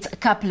 It's a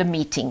couple of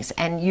meetings,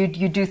 and you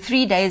do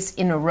 3 days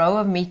in a row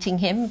of meeting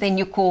him, then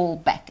you call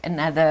back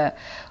another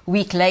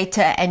week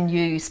later, and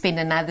you spend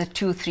another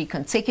 2 or 3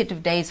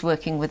 consecutive days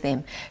working with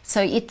them.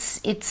 So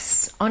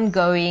it's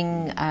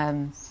ongoing,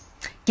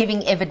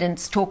 giving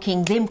evidence,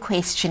 talking, them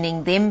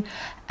questioning, them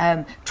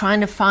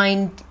trying to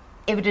find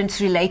evidence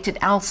related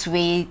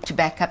elsewhere to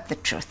back up the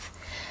truth.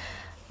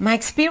 My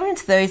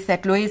experience, though, is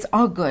that lawyers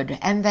are good,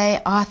 and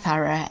they are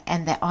thorough,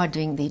 and they are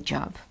doing their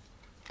job.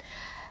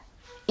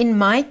 In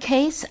my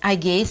case, I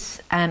guess,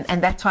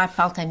 and that's why I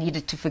felt I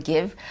needed to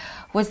forgive,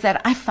 was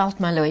that I felt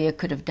my lawyer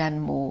could have done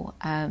more.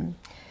 Was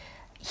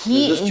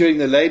this during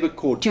the Labour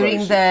Court during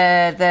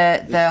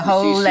process? the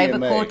whole CCMA. Labour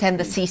Court and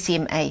the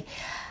CCMA.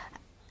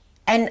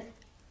 And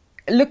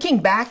looking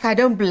back, I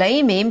don't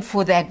blame him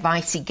for the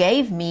advice he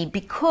gave me,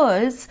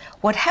 because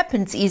what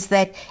happens is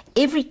that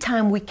every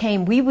time we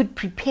came, we would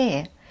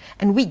prepare,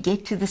 and we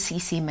get to the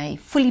CCMA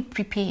fully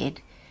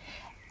prepared.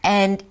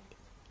 And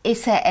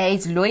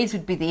SAA's lawyers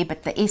would be there,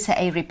 but the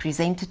SAA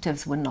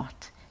representatives were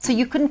not. So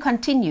you couldn't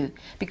continue,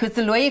 because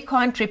the lawyer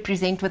can't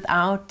represent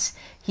without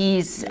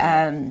his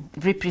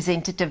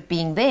representative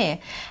being there.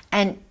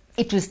 And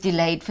it was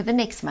delayed for the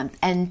next month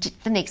and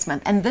the next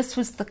month. And this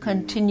was the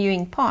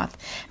continuing path,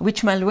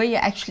 which my lawyer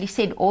actually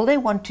said all they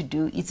want to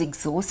do is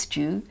exhaust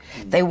you.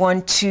 They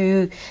want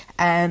to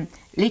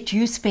let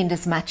you spend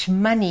as much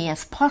money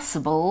as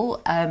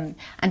possible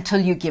until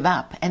you give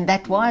up. And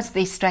that was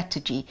their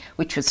strategy,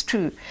 which was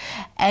true.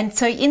 And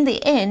so in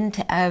the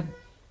end,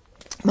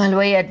 my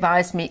lawyer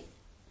advised me,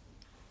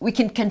 we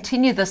can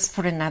continue this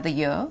for another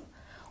year,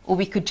 or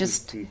we could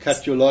just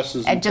cut your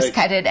losses and just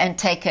cut it and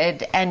take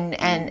it,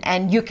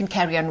 and you can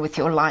carry on with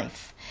your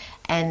life,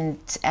 and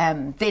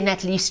then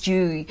at least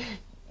you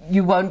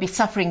won't be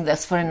suffering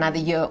this for another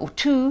year or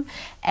two,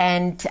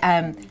 and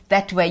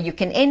that way you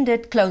can end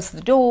it, close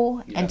the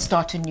door, and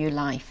start a new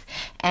life.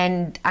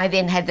 And I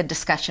then had the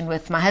discussion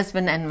with my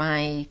husband and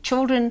my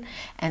children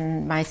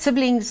and my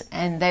siblings,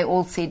 and they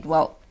all said,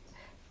 well,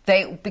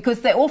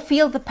 because they all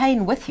feel the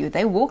pain with you.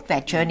 They walk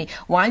that journey.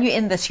 While you're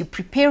in this, you're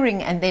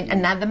preparing, and then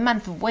another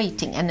month of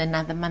waiting and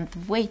another month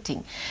of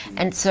waiting.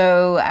 And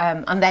so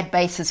on that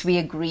basis, we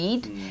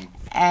agreed.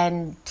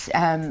 And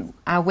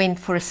I went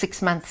for a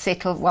 6-month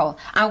settle. Well,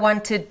 I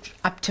wanted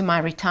up to my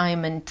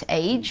retirement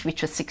age,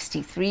 which was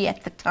 63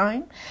 at the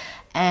time.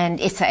 And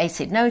SAA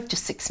said, no,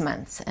 just 6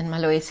 months. And my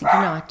lawyer said,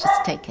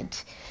 just take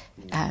it,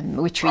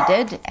 which we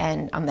did.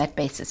 And on that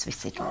basis, we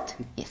settled.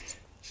 Yes.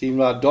 See,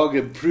 my dog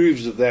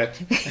approves of that.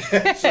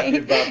 Something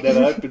about that,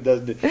 I hope it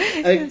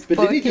doesn't. But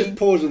let me just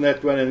pause on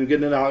that one, and we're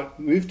going to now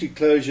move to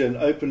closure and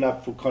open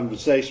up for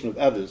conversation with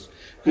others.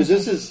 Because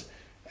this is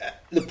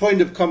the point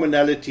of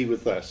commonality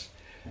with us.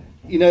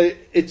 You know,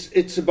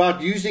 it's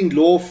about using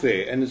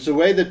lawfare, and it's a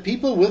way that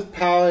people with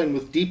power and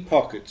with deep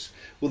pockets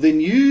will then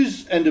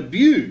use and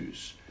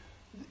abuse,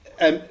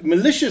 and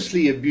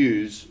maliciously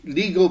abuse,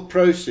 legal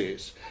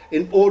process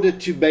in order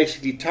to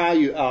basically tire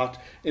you out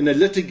in a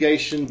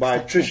litigation by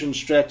attrition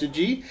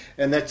strategy.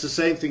 And that's the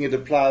same thing it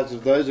applies to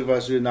those of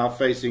us who are now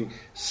facing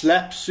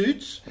slap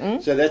suits.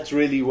 So that's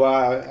really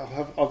why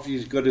I've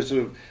obviously got to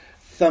sort of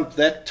thump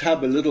that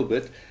tub a little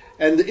bit.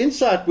 And the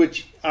insight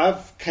which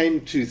I've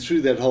came to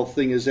through that whole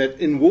thing is that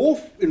in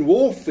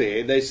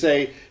warfare, they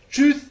say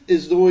truth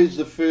is always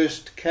the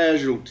first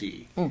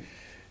casualty.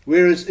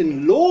 Whereas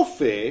in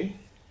lawfare,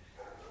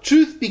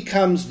 truth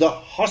becomes the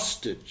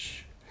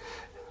hostage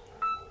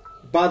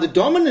by the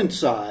dominant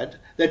side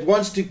that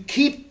wants to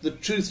keep the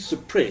truth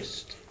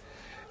suppressed.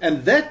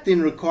 And that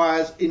then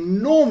requires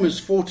enormous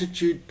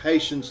fortitude,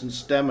 patience, and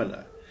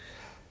stamina.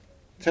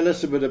 Tell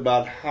us a bit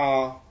about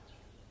how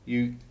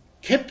you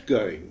kept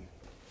going.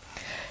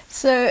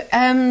 So,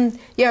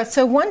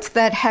 so once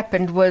that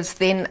happened was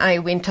then I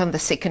went on the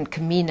second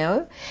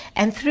Camino,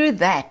 and through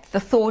that, the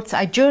thoughts,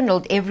 I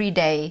journaled every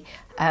day,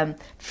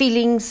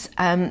 feelings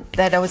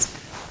that I was,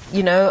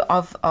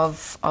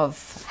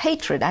 of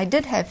hatred. I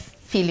did have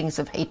feelings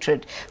of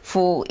hatred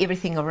for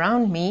everything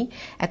around me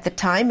at the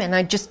time, and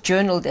I just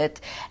journaled it.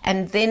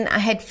 And then I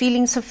had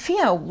feelings of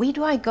fear. Where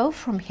do I go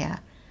from here?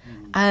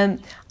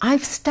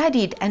 I've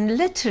studied, and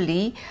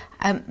literally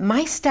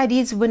my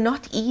studies were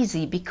not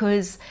easy,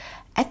 because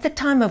at the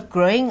time of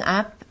growing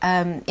up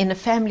in a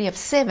family of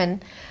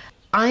 7,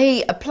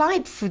 I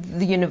applied for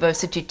the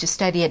university to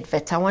study at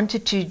Wits. I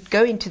wanted to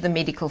go into the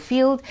medical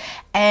field,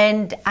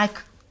 and I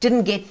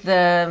didn't get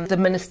the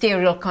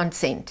ministerial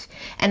consent,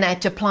 and I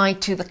had to apply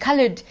to the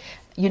coloured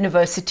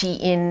university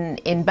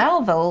in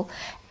Bellville,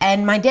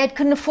 and my dad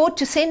couldn't afford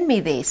to send me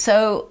there.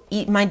 So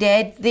my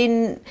dad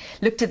then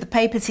looked at the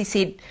papers. He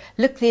said,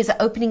 look, there's an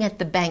opening at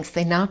the banks.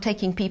 They're now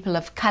taking people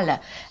of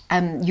colour.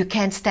 You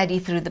can study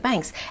through the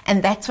banks.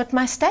 And that's what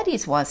my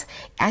studies was.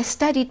 I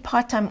studied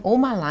part-time all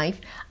my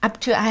life, up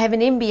to, I have an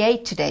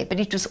MBA today, but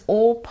it was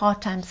all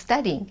part-time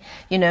studying.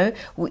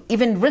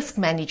 Even risk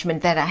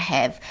management that I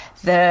have,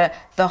 the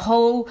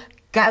whole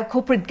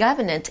corporate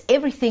governance,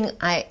 everything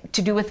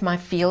to do with my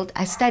field,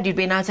 I studied.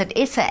 When I was at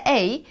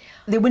SAA,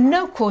 there were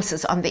no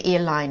courses on the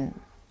airline.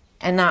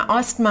 And I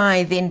asked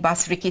my then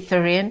boss, Ricky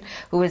Thurian,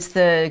 who was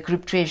the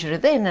group treasurer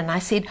then, and I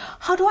said,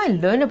 how do I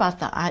learn about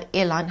the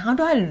airline? How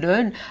do I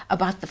learn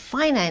about the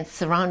finance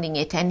surrounding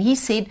it? And he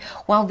said,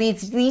 well,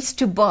 there's these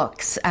 2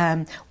 books.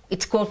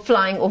 It's called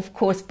Flying Off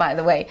Course, by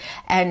the way.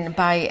 And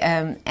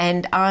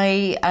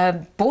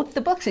I bought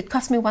the books. It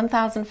cost me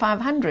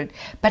 $1,500.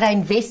 But I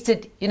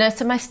invested,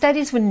 so my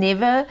studies were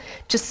never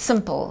just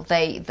simple.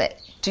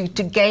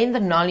 To gain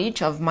the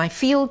knowledge of my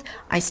field,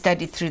 I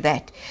studied through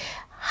that.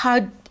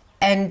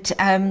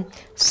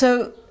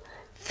 So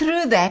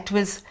through that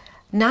was,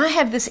 now I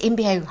have this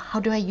MBA, how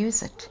do I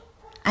use it?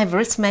 I have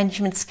risk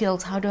management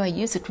skills, how do I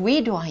use it?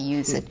 Where do I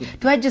use it?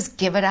 Do I just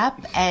give it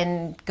up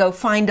and go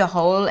find a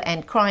hole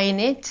and cry in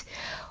it?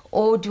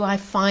 Or do I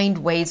find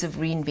ways of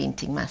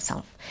reinventing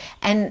myself?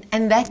 And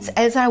that's,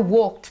 as I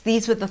walked,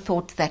 these were the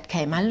thoughts that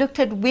came. I looked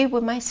at where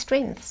were my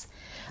strengths.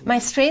 My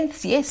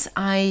strengths, yes,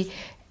 I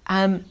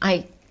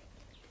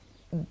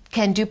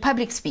can do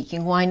public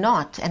speaking, why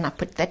not? And I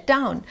put that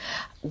down.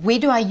 Where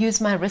do I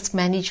use my risk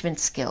management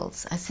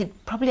skills? I said,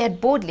 probably at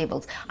board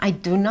levels.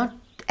 At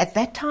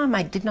that time,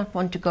 I did not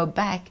want to go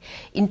back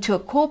into a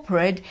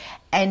corporate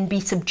and be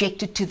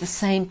subjected to the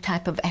same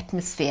type of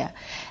atmosphere.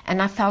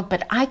 And I felt,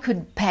 but I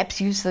could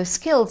perhaps use those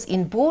skills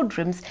in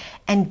boardrooms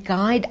and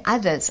guide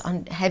others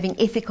on having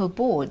ethical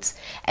boards.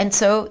 And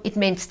so it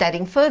meant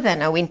studying further,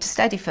 and I went to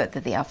study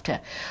further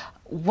thereafter.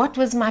 What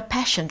was my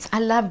passions? I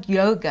loved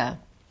yoga.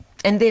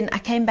 And then I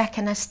came back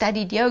and I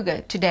studied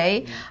yoga.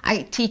 Today,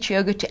 I teach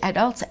yoga to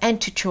adults and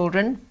to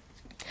children.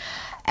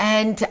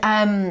 And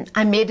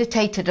I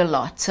meditated a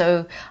lot.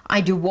 So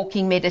I do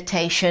walking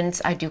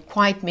meditations. I do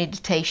quiet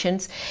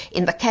meditations.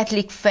 In the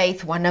Catholic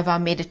faith, one of our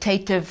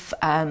meditative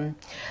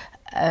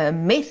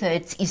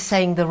methods is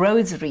saying the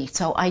rosary.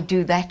 So I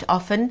do that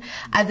often.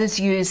 Others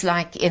use,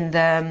 like in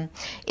the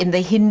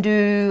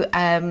Hindu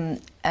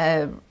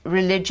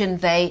religion,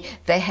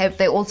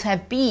 they also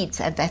have beads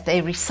and that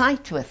they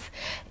recite with.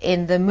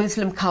 In the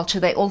Muslim culture,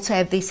 they also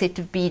have their set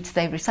of beads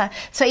they recite.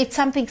 So it's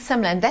something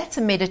similar, and that's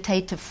a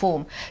meditative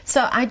form.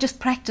 So I just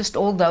practiced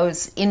all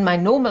those in my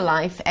normal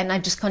life, and I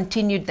just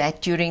continued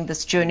that during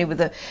this journey with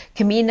the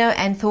Camino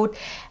and thought.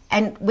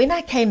 And when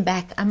I came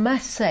back, I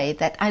must say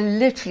that I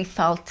literally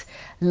felt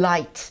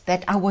light,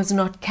 that I was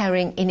not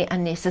carrying any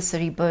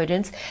unnecessary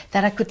burdens,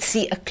 that I could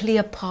see a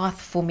clear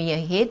path for me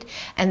ahead,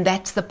 and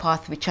that's the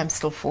path which I'm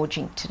still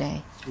forging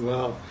today.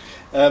 Wow.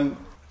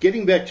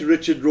 Getting back to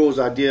Richard Raw's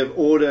idea of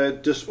order,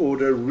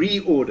 disorder,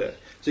 reorder.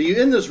 So you're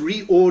in this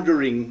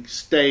reordering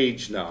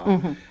stage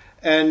now,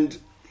 and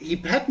he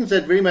patterns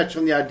that very much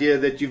on the idea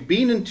that you've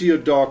been into your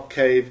dark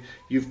cave,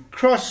 you've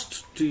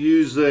crossed, to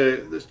use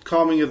the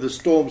calming of the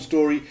storm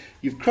story,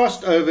 you've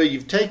crossed over,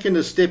 you've taken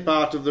a step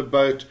out of the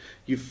boat,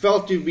 you've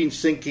felt you've been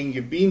sinking,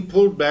 you've been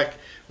pulled back.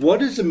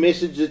 What is the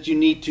message that you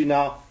need to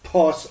now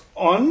pass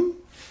on?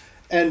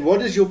 And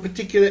what is your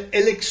particular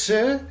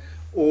elixir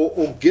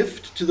or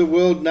gift to the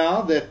world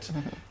now?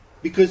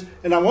 Because,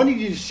 and I wanted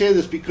you to share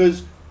this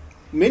because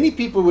many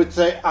people would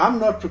say, I'm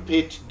not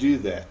prepared to do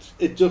that.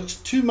 It looks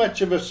too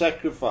much of a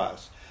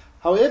sacrifice.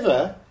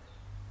 However,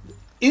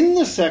 in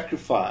the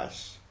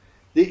sacrifice,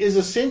 there is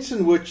a sense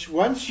in which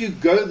once you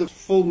go the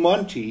full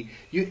Monty,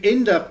 you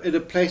end up at a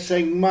place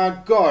saying, my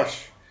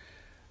gosh,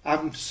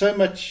 I'm so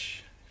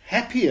much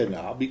happier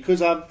now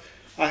because I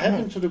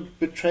haven't sort of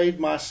betrayed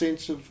my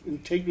sense of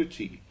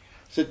integrity.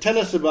 So tell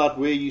us about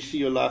where you see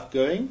your life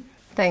going.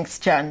 Thanks,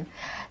 John.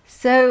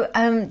 So,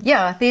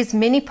 there's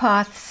many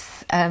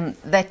paths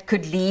that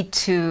could lead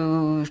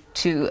to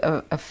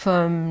a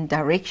firm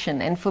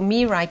direction. And for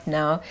me right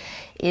now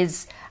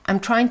is I'm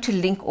trying to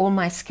link all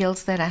my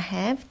skills that I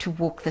have to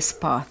walk this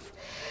path.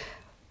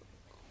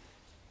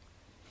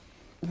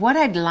 What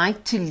I'd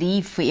like to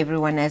leave for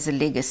everyone as a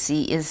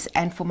legacy is,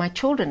 and for my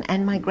children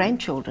and my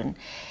grandchildren,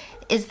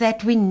 is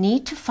that we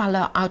need to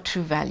follow our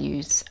true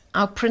values,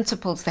 our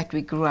principles that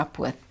we grew up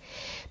with.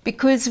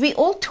 Because we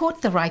all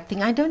taught the right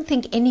thing. I don't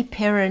think any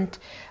parent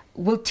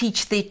will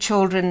teach their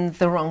children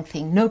the wrong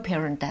thing. No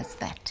parent does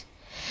that.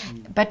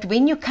 But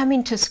when you come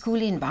into a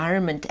school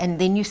environment and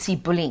then you see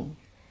bullying,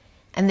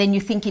 and then you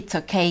think it's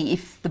okay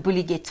if the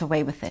bully gets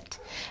away with it,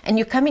 and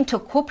you come into a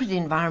corporate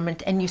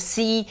environment and you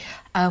see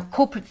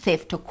corporate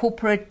theft or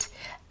corporate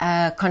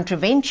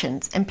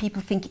contraventions, and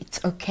people think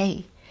it's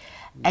okay.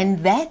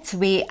 And that's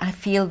where I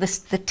feel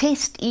the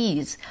test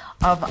is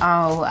of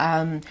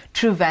our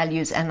true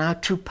values and our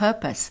true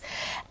purpose.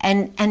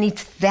 And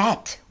it's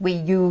that where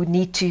you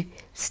need to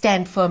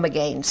stand firm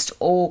against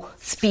or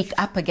speak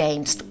up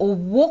against or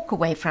walk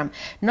away from.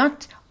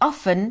 Not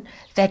often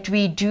that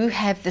we do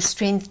have the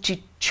strength to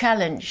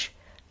challenge,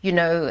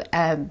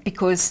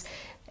 because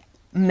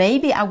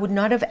maybe I would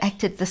not have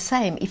acted the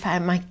same if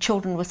my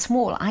children were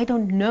small. I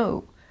don't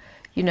know.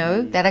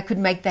 That I could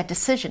make that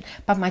decision.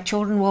 But my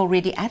children were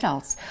already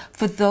adults.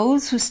 For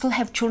those who still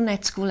have children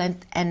at school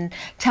and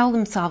tell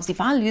themselves, if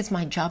I lose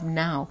my job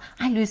now,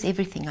 I lose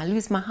everything. I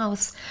lose my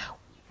house.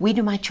 Where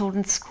do my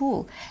children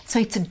school? So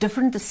it's a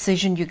different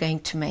decision you're going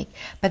to make.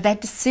 But that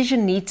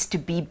decision needs to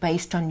be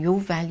based on your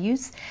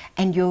values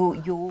and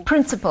your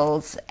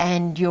principles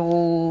and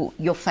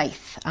your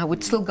faith. I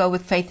would still go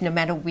with faith no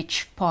matter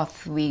which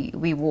path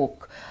we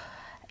walk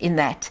in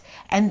that.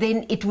 And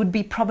then it would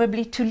be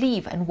probably to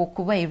leave and walk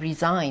away,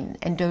 resign,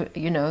 and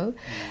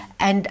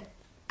and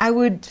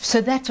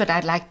so that's what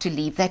I'd like to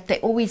leave, that they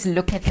always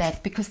look at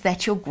that, because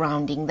that's your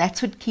grounding.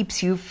 That's what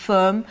keeps you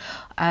firm.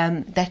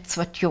 That's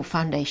what your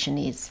foundation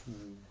is.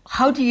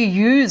 How do you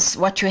use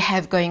what you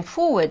have going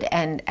forward?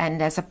 And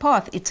as a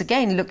path, it's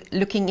again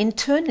looking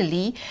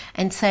internally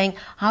and saying,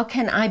 how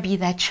can I be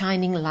that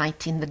shining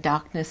light in the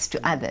darkness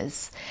to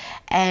others?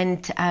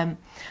 And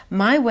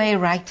my way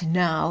right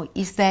now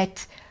is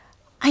that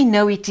I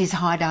know it is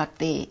hard out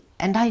there.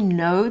 And I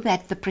know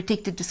that the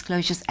Protected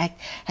Disclosures Act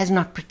has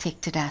not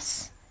protected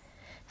us.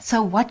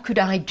 So what could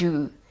I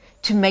do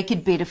to make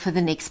it better for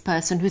the next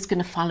person who's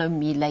going to follow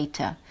me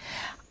later?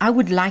 I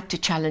would like to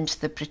challenge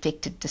the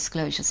Protected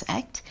Disclosures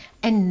Act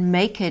and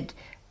make it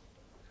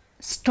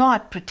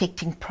start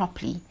protecting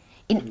properly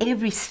in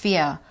every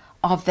sphere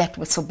of that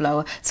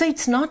whistleblower. So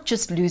it's not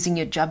just losing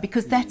your job,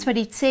 because that's what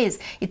it says.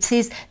 It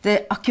says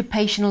the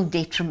occupational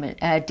detriment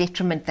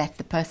that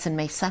the person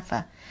may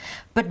suffer.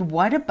 But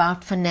what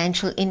about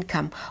financial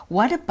income?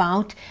 What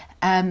about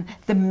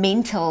the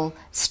mental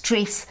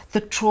stress,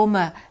 the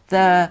trauma,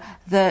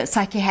 the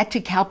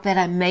psychiatric help that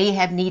I may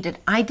have needed?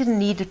 I didn't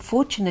need it,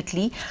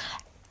 fortunately,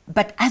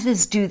 but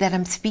others do that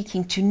I'm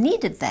speaking to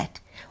needed that.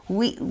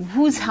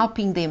 Who's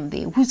helping them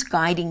there? Who's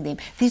guiding them?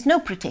 There's no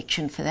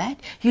protection for that.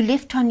 You're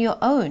left on your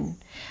own.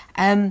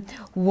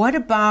 What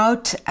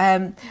about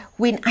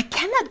when I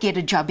cannot get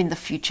a job in the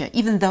future,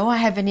 even though I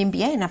have an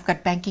MBA and I've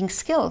got banking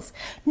skills?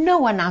 No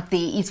one out there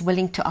is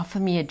willing to offer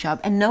me a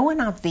job, and no one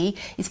out there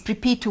is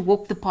prepared to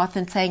walk the path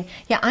and saying,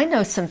 yeah, I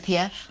know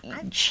Cynthia,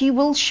 she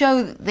will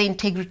show the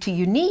integrity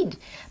you need,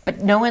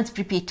 but no one's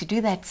prepared to do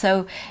that.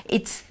 So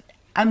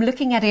I'm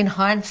looking at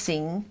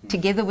enhancing,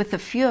 together with a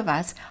few of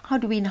us, how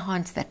do we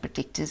enhance that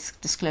Protected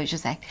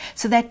Disclosures Act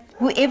so that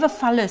whoever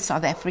follows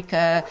South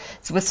Africa's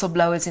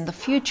whistleblowers in the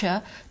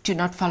future do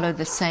not follow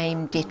the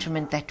same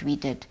detriment that we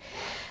did.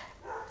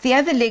 The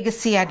other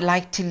legacy I'd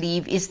like to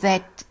leave is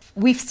that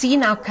we've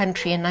seen our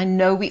country, and I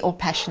know we're all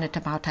passionate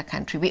about our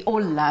country. We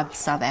all love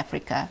South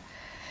Africa.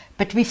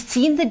 But we've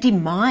seen the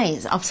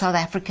demise of South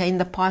Africa in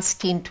the past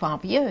 10,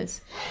 12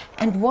 years.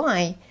 And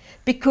why?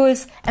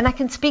 Because, and I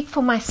can speak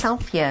for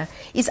myself here,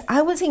 is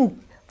I was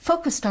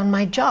focused on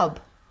my job,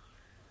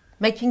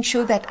 making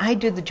sure that I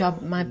do the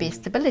job my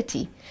best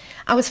ability.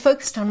 I was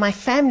focused on my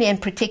family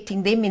and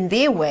protecting them in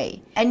their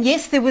way. And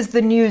yes, there was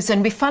the news,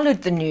 and we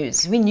followed the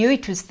news. We knew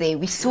it was there.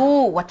 We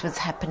saw what was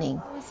happening.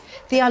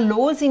 There are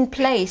laws in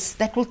place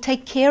that will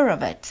take care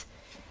of it.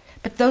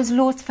 But those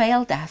laws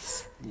failed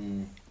us.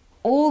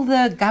 All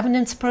the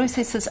governance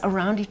processes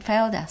around it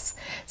failed us.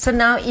 So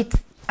now it's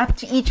up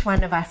to each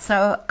one of us.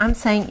 So I'm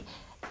saying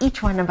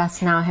each one of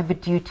us now have a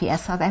duty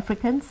as South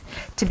Africans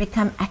to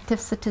become active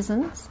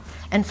citizens,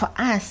 and for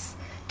us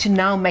to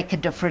now make a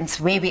difference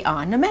where we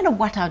are, no matter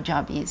what our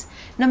job is,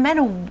 no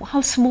matter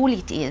how small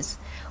it is.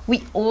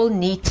 We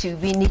need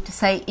to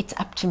say it's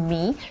up to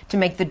me to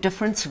make the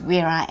difference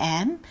where I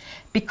am,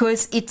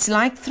 because it's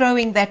like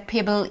throwing that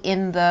pebble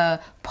in the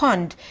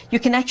pond. You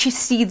can actually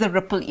see the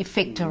ripple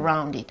effect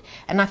around it,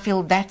 and I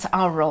feel that's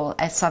our role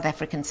as South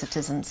African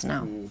citizens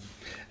now.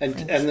 And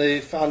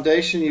the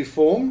foundation you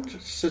formed,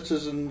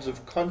 Citizens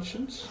of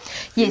Conscience,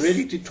 yes. You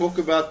ready to talk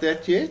about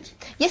that yet?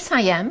 Yes,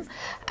 I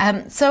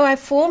am. So I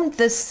formed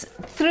this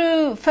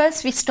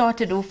first we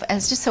started off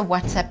as just a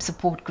WhatsApp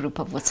support group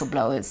of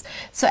whistleblowers.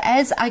 So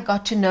as I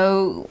got to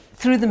know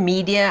through the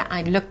media,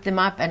 I looked them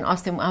up and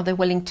asked them, are they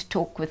willing to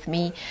talk with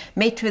me,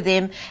 met with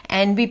them,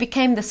 and we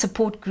became the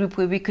support group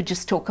where we could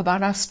just talk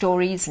about our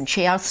stories and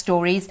share our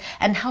stories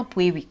and help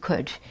where we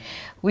could.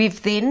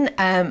 We've then,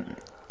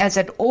 as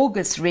at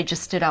August,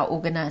 registered our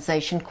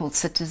organization called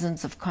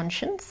Citizens of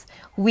Conscience.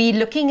 We're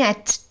looking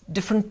at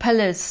different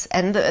pillars,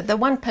 and the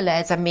one pillar,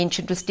 as I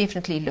mentioned, was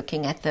definitely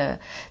looking at the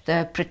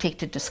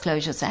Protected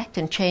Disclosures Act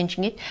and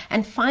changing it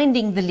and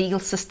finding the legal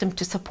system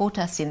to support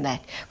us in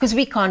that, because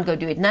we can't go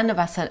do it. None of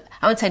us are,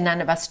 I won't say none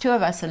of us, two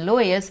of us are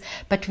lawyers,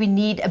 but we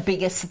need a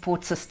bigger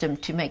support system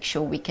to make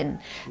sure we can,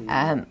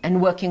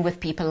 and working with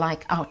people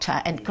like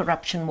OUTA and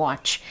Corruption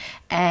Watch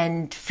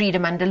and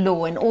Freedom Under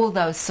Law and all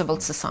those civil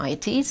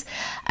societies.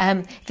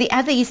 The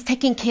other is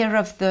taking care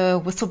of the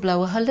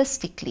whistleblower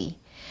holistically.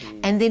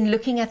 And then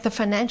looking at the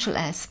financial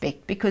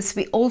aspect, because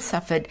we all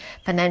suffered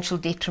financial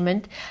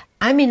detriment.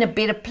 I'm in a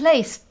better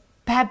place,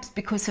 perhaps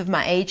because of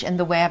my age and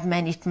the way I've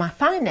managed my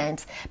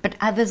finance, but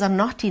others are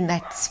not in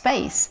that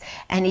space.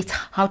 And it's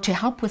how to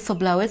help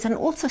whistleblowers and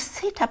also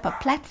set up a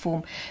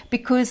platform,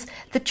 because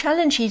the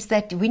challenge is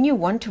that when you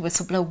want to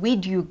whistleblow, where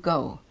do you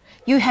go?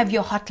 You have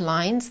your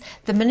hotlines.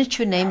 The minute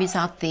your name is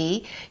out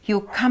there,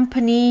 your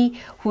company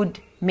would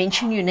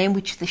mention your name,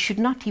 which they should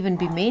not even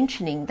be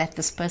mentioning, that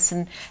this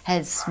person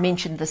has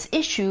mentioned this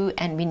issue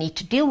and we need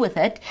to deal with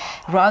it.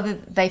 Rather,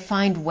 they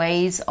find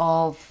ways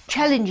of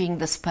challenging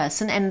this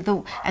person, and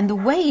the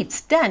way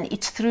it's done,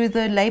 it's through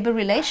the Labour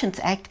Relations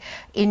Act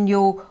in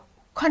your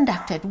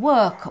conduct at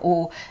work,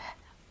 or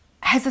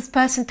has this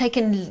person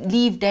taken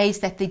leave days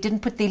that they didn't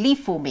put their leave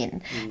form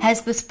in?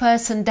 Has this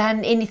person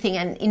done anything?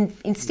 And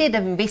instead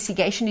of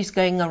investigation is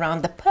going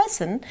around the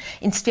person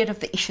instead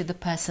of the issue the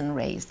person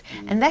raised.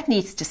 And that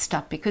needs to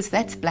stop, because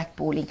that's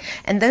blackballing.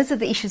 And those are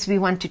the issues we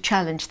want to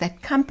challenge,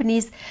 that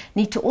companies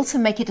need to also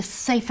make it a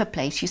safer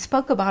place. You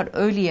spoke about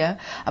earlier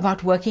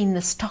about working in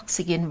this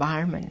toxic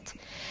environment.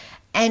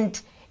 And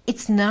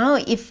it's now,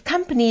 if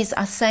companies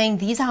are saying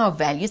these are our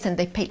values and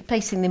they're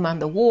placing them on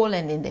the wall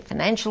and in their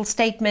financial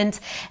statements,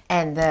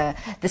 and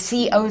the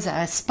CEOs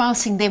are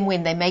espousing them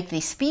when they make their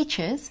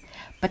speeches,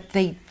 but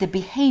the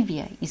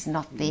behavior is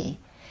not there.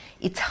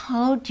 It's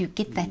how do you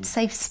get that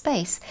safe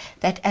space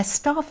that as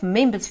staff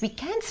members we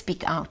can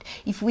speak out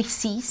if we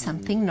see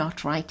something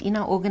not right in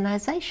our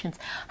organizations.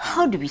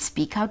 How do we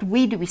speak out?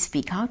 Where do we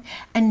speak out?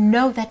 And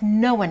know that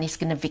no one is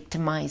going to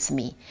victimize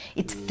me.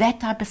 It's that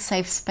type of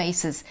safe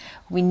spaces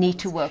we need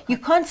to work. You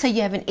can't say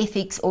you have an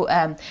ethics or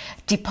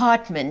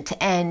department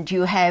and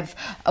you have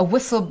a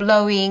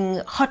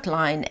whistleblowing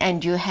hotline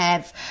and you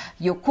have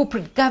your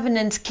corporate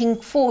governance King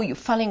 4, you're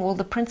following all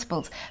the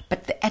principles,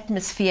 but the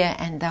atmosphere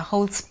and the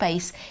whole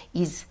space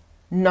is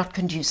not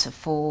conducive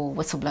for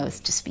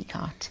whistleblowers to speak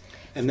out.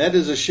 And that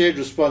is a shared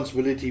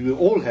responsibility we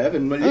all have.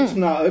 And let's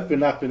now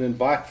open up and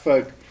invite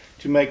folk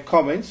to make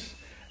comments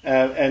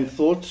and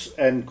thoughts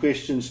and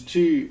questions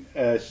to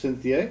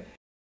Cynthia.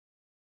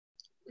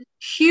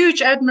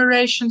 Huge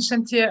admiration,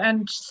 Cynthia,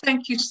 and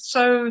thank you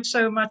so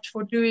much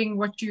for doing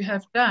what you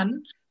have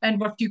done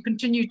and what you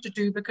continue to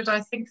do, because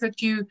I think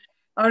that you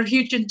are a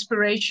huge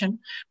inspiration.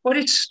 What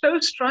is so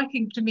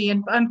striking to me,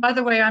 and by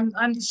the way, I'm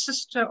the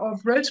sister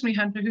of Rosemary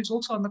Hunter, who's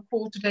also on the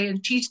call today,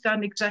 and she's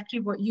done exactly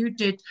what you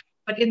did,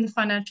 but in the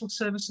Financial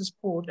Services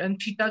Board,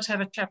 and she does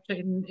have a chapter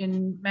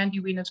in Mandy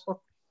Wiener's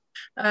book.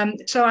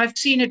 So I've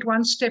seen it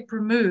one step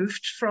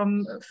removed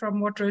from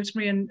what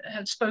Rosemary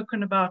has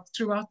spoken about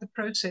throughout the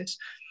process.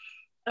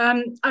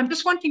 I'm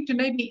just wanting to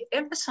maybe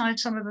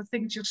emphasize some of the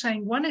things you're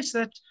saying. One is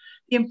that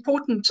the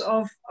importance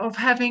of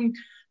having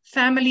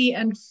family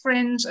and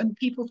friends and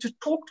people to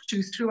talk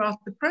to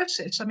throughout the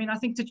process. I mean, I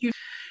think that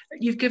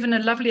you've given a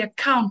lovely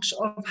account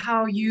of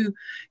how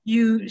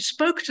you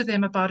spoke to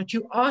them about it.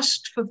 You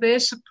asked for their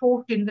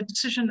support in the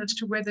decision as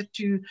to whether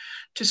to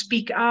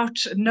speak out,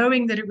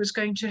 knowing that it was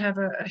going to have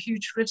a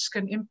huge risk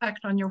and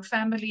impact on your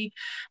family.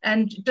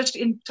 And just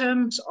in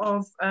terms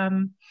of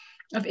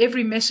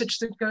every message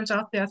that goes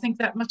out there, I think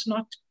that must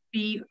not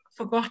be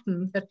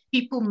forgotten, that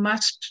people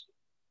must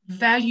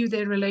value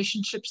their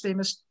relationships, they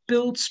must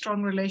build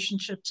strong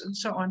relationships, and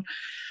so on.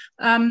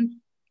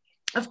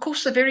 Of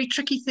course, the very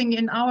tricky thing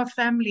in our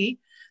family,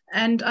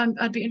 and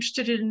I'd be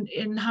interested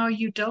in how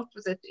you dealt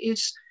with it,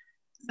 is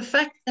the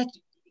fact that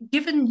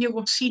given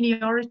your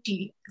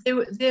seniority, there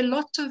are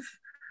lots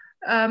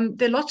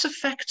of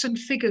facts and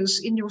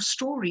figures in your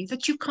story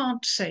that you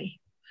can't say.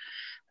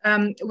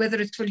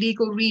 Whether it's for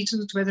legal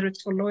reasons, whether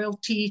it's for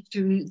loyalty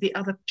to the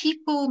other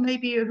people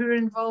maybe who are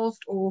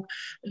involved, or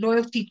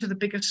loyalty to the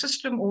bigger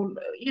system, or,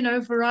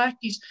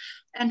 varieties.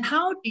 And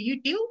how do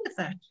you deal with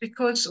that?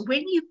 Because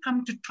when you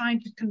come to trying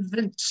to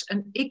convince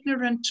an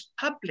ignorant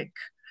public,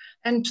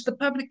 and the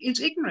public is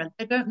ignorant,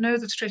 they don't know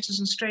the stresses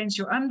and strains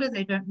you're under,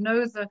 they don't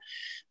know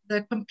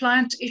the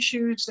compliance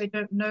issues, they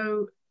don't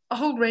know a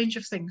whole range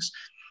of things.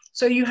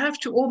 So you have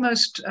to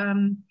almost,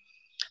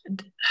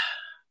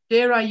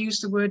 dare I use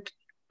the word,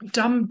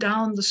 dumb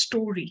down the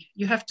story.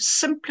 You have to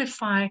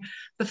simplify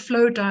the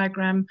flow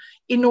diagram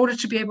in order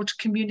to be able to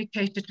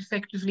communicate it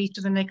effectively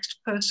to the next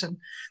person.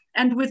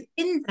 And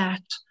within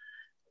that,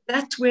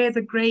 that's where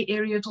the gray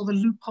areas or the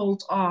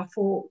loopholes are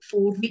for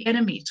the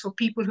enemies, for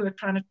people who are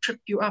trying to trip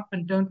you up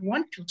and don't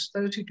want you,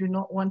 those who do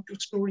not want your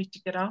story to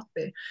get out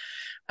there.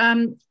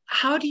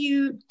 How do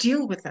you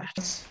deal with that?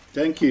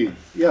 Thank you.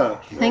 Yeah.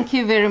 Thank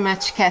you very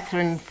much,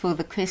 Catherine, for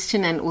the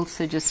question, and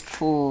also just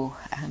for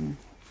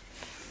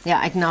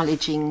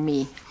acknowledging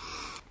me.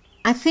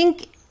 I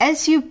think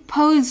as you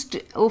posed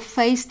or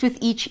faced with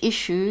each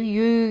issue,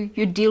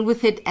 you deal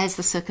with it as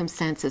the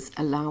circumstances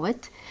allow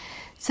it.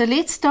 So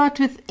let's start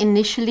with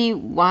initially,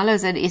 while I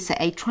was at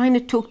SAA, trying to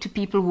talk to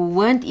people who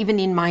weren't even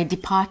in my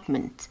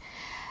department.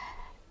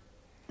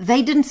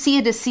 They didn't see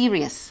it as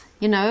serious,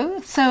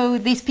 So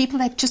there's people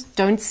that just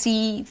don't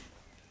see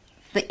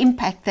the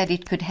impact that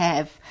it could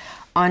have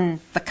on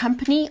the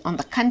company, on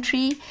the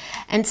country.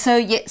 And so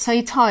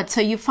it's hard.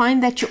 So you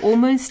find that you're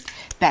almost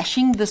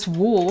bashing this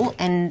wall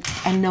and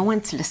no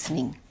one's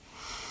listening.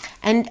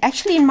 And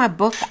actually in my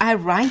book, I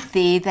write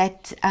there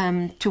that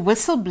to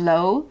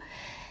whistleblow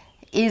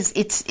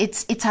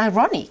it's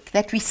ironic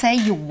that we say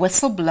you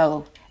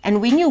whistleblow.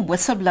 And when you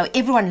whistleblow,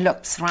 everyone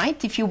looks,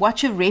 right? If you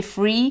watch a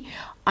referee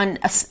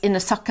in a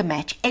soccer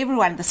match.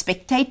 Everyone, the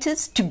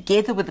spectators,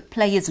 together with the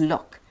players,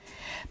 look.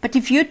 But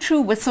if you're a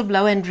true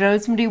whistleblower, and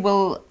Rosemary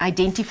will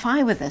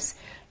identify with this,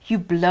 you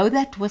blow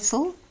that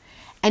whistle,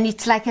 and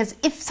it's like as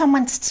if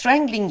someone's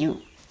strangling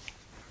you.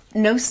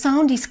 No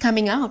sound is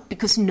coming out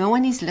because no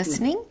one is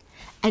listening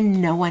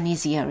and no one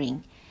is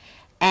hearing.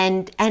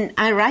 And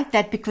I write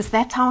that because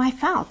that's how I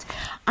felt.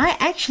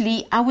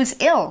 I was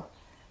ill.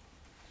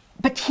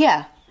 But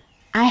here,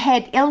 I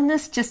had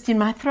illness just in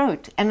my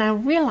throat. And I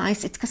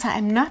realized it's because I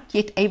am not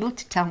yet able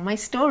to tell my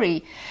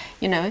story,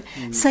 you know.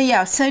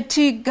 So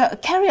to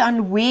carry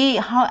on,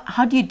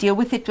 how do you deal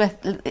with it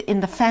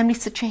in the family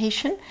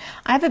situation?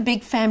 I have a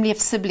big family of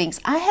siblings.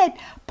 I had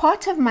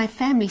part of my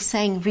family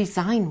saying,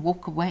 resign,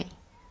 walk away.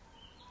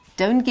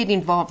 Don't get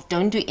involved,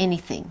 don't do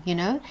anything, you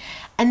know.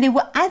 And there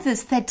were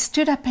others that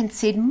stood up and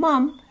said,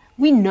 Mom,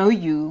 we know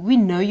you, we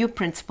know your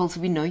principles,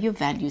 we know your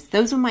values.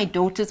 Those were my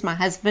daughters, my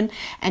husband,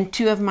 and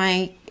two of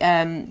my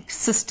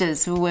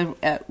sisters who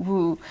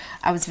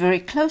I was very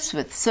close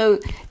with. So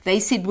they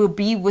said, we'll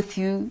be with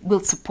you,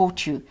 we'll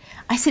support you.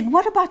 I said,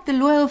 what about the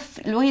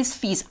lawyer's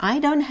fees? I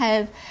don't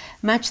have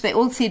much. They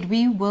all said,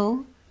 we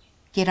will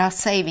get our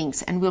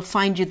savings and we'll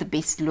find you the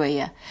best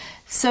lawyer.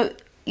 So,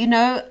 you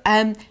know,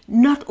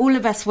 not all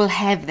of us will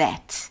have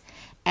that.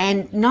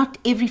 And not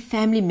every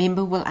family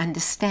member will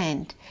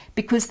understand,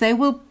 because they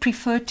will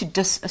prefer to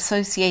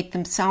disassociate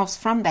themselves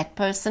from that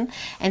person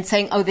and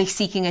saying, oh, they're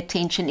seeking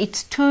attention.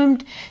 It's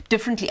termed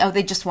differently, oh,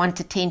 they just want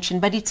attention.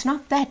 But it's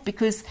not that,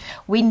 because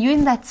when you're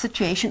in that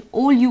situation,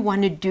 all you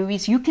want to do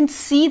is you can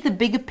see the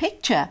bigger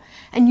picture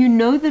and you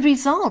know the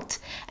result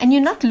and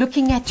you're not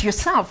looking at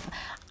yourself.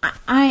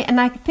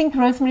 I think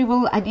Rosemary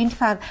will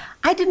identify,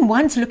 I didn't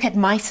once look at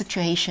my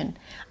situation.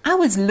 I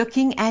was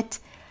looking at,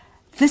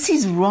 this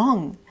is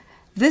wrong.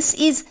 This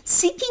is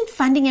seeking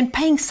funding and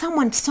paying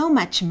someone so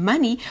much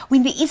money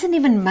when there isn't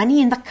even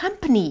money in the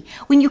company,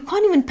 when you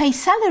can't even pay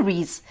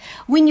salaries,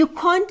 when you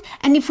can't,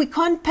 and if we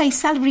can't pay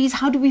salaries,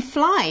 how do we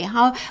fly?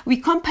 How we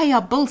can't pay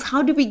our bills,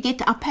 how do we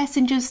get our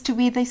passengers to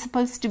where they're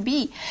supposed to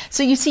be?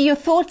 So you see, your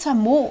thoughts are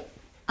more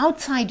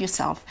outside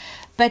yourself.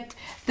 But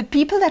the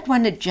people that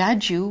want to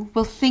judge you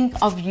will think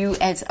of you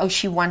as, oh,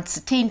 she wants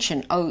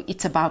attention. Oh,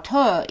 it's about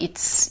her.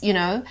 It's, you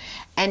know,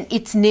 and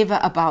it's never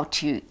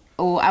about you.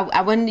 Or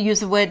I won't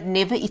use the word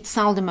never, it's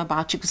seldom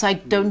about you, because I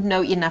don't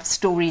know enough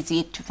stories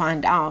yet to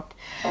find out.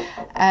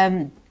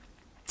 And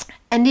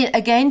then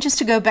again, just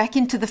to go back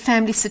into the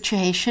family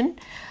situation,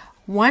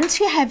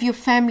 once you have your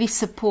family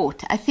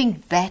support, I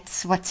think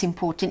that's what's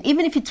important,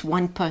 even if it's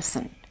one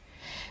person.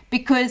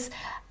 Because,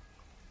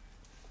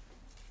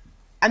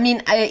 I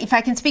mean, if I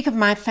can speak of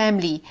my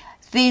family,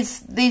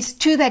 there's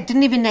two that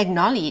didn't even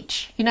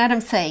acknowledge, you know what I'm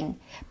saying?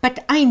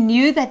 But I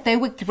knew that they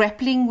were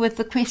grappling with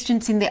the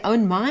questions in their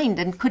own mind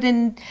and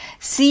couldn't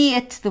see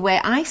it the way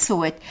I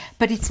saw it.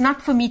 But it's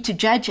not for me to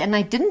judge, and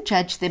I didn't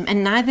judge them,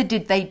 and neither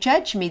did they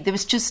judge me. There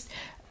was just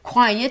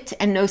quiet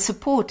and no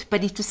support,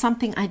 but it was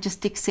something I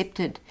just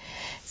accepted.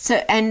 So,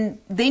 and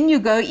then you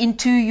go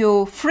into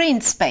your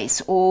friend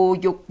space or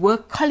your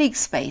work colleague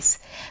space.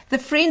 The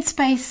friend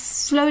space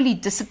slowly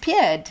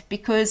disappeared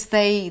because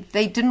they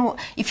didn't,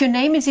 if your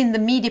name is in the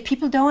media,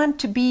 people don't want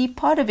to be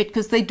part of it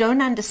because they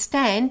don't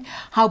understand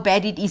how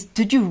bad it is.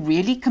 Did you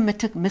really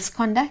commit a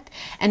misconduct?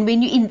 And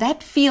when you're in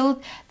that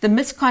field, the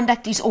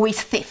misconduct is always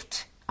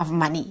theft of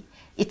money.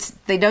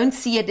 They don't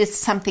see it as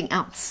something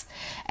else.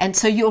 And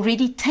so you're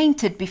already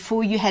tainted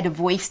before you had a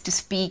voice to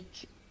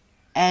speak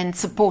and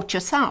support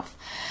yourself.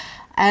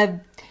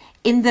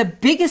 In the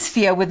bigger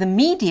sphere with the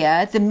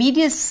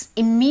media's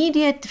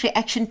immediate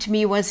reaction to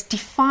me was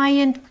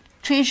defiant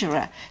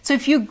treasurer. So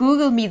if you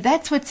Google me,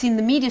 that's what's in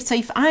the media. So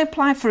if I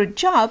apply for a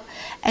job,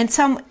 and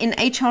some in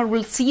HR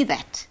will see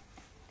that,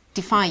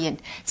 defiant.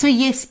 So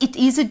yes, it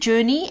is a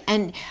journey,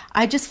 and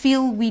I just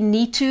feel we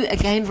need to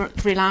again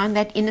rely on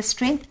that inner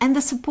strength and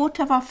the support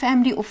of our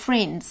family or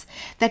friends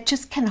that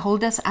just can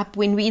hold us up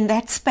when we're in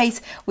that space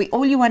where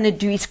all you want to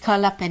do is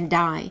curl up and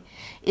die,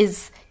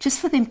 is just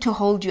for them to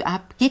hold you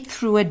up, get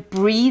through it,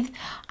 breathe.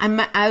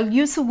 I'll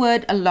use the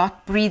word a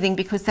lot, breathing,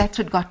 because that's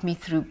what got me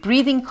through.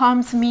 Breathing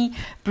calms me,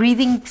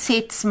 breathing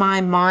sets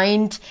my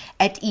mind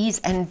at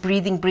ease, and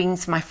breathing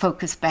brings my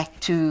focus back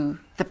to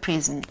the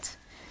present.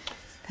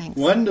 Thanks.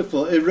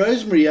 Wonderful.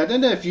 Rosemary, I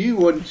don't know if you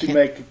want to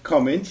make a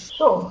comment.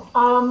 Sure.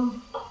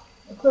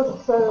 It's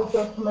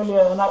so familiar,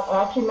 and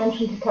I actually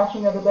mentioned to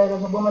Catherine the other day,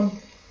 there's a woman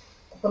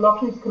at the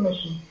Lotteries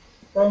Commission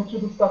going through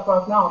this stuff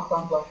right now, it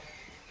sounds like.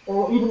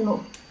 Or even,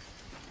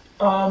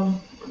 so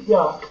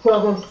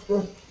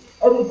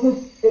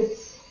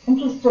it's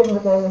interesting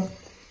that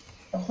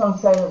I can't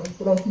say that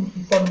there seems to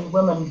be so many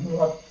women who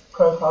have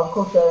profile. Of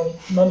course, there are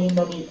many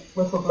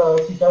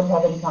whistleblowers who don't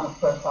have any kind of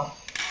profile.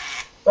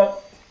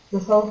 But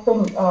this whole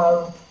thing,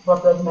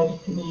 what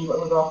resonated to me,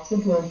 what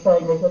Cynthia was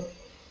saying, is that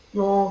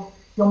your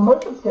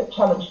motives get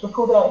challenged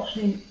before they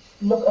actually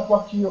look at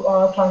what you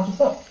are trying to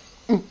say.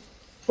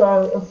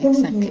 So as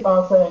soon as you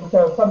are saying,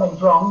 so if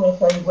something's wrong, they're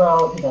saying,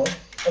 well,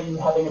 are you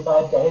having a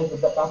bad day? Is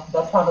it that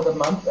time of the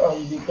month? Are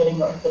you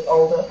getting a bit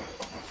older?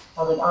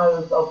 I mean, I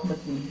was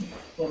ultimately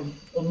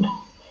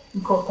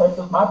in court case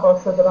with my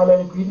boss said that I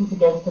laid a grievance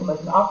against him as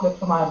an outlet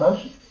for my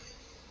emotions,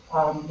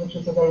 which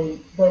is a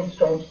very, very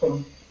strange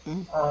thing.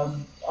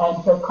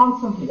 And so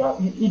constantly,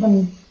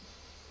 even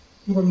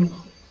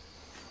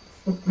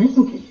just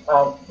recently,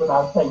 when I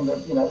was saying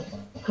that,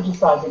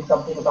 criticizing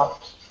something about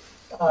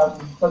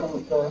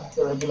something that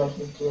the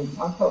regulator is doing,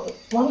 I thought,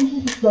 why don't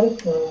you just let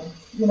it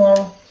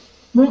go,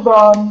 move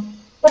on.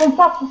 But in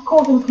fact, it's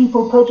causing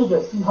people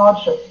prejudice and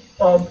hardship,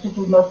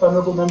 particularly most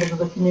vulnerable members of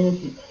the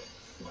community.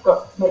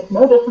 It's makes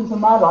no difference in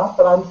my life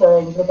that I'm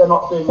saying that they're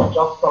not doing their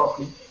jobs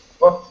properly.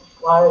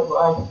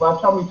 Why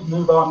tell me to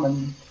move on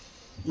and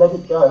let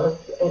it go?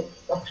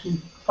 It's actually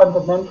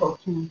fundamental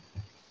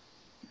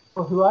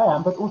for who I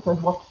am, but also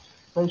what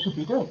they should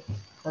be doing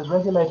as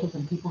regulators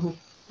and people who've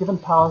given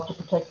powers to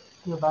protect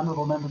the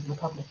vulnerable members of the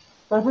public.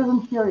 So it is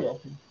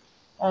infuriating.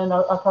 And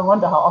I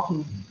wonder how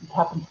often it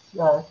happens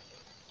to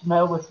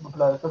male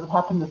whistleblowers. Does it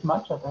happen this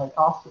much? Have they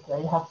asked if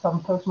they have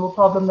some personal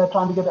problem they're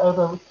trying to get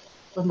over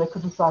when they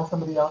criticize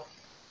somebody else?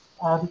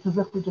 It's as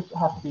if we just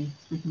have to be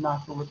sweet and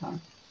nice all the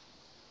time.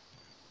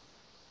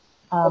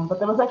 But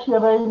there was actually a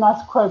very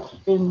nice quote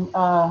in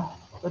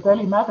the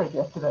Daily Maverick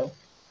yesterday.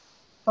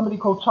 Somebody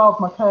called Charles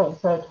Mackay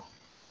said,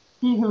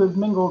 "He who is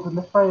mingled in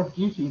the fray of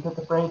duty that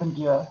the brave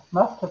endure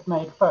must have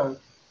made foes.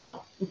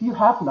 If you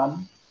have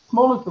none,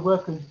 small is the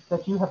work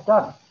that you have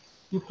done.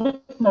 You've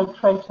hit no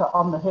traitor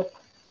on the hip.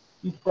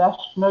 You've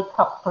dashed no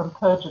cup from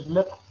perjured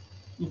lip.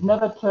 You've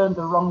never turned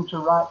the wrong to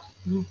right.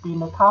 You've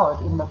been a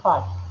coward in the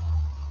fight."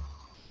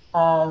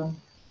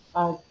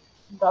 That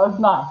was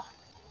nice,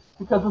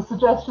 because the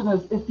suggestion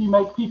is if you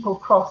make people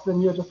cross, then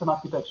you're just an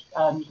ugly bitch.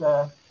 And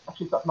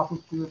actually it's got nothing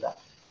to do with that.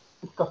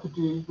 It's got to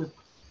do with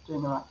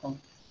doing the right thing.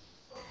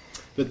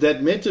 But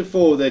that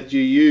metaphor that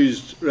you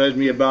used,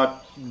 Rosemary,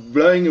 about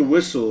blowing a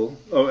whistle,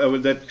 or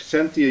that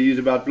Cynthia used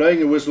about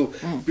blowing a whistle,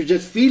 but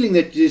just feeling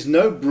that there's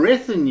no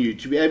breath in you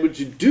to be able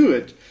to do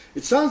it,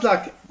 it sounds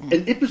like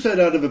an episode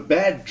out of a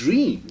bad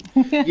dream,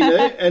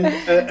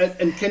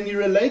 and can you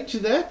relate to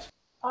that?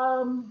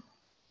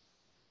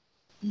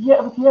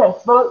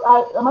 Yes. Well,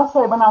 I must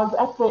say, when I was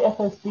at the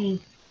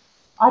FSB,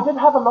 I did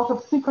have a lot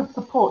of secret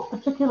support,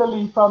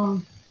 particularly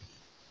from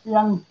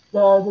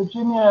the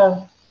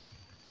junior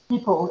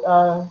people,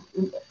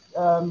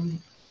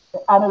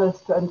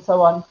 analysts and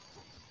so on.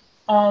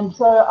 And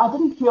so I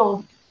didn't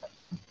feel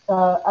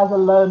as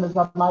alone as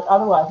I might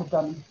otherwise have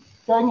done.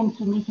 Going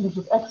into meetings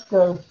with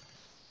EXCO,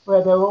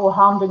 where they were all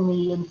hounding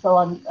me and so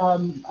on,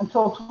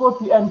 until towards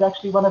the end,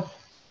 actually, one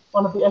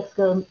of the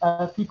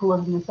EXCO people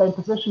was in the same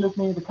position as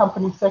me, the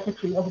company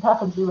secretary. As it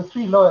happens, we were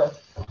 3 lawyers,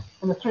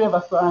 and the 3 of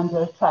us were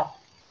under attack.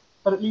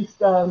 But at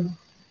least, I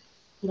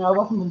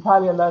wasn't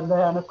entirely alone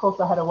there. And of course,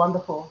 I had a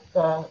wonderful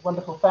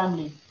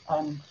family,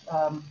 and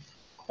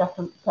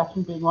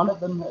Catherine being one of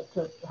them,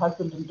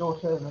 husband and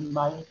daughter, and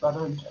my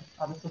brother and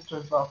other sister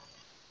as well.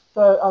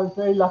 So I was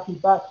very lucky,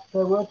 but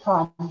there were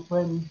times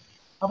when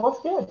I was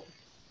scared.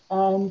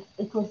 And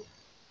it was,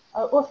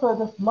 I also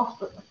just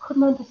lost it. I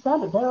couldn't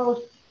understand it. There I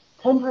was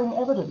tendering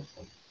evidence.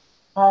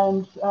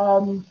 And,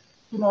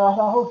 I had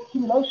a whole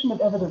accumulation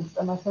of evidence.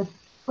 And I said,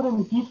 put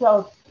in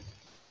detailed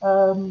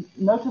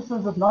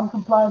notices of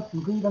non-compliance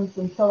and grievance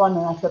and so on.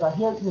 And I said, I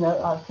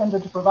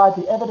tended to provide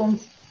the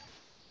evidence.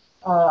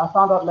 I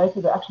found out later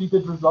they actually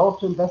did resolve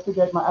to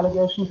investigate my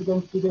allegations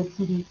against the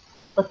CD.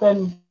 But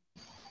then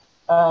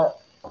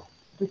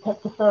they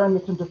kept deferring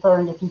it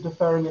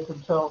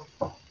until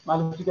my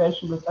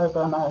litigation was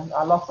over, and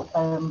I lost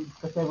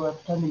because they were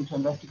pretending to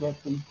investigate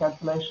the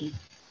cancellation.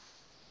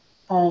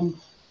 And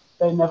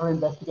they never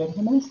investigated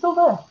him, and he's still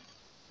there.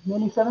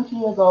 Nearly 70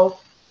 years old,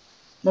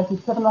 making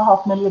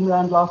 7.5 million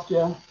rand last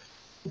year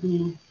to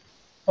be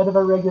head of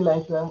a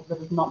regulator that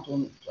is not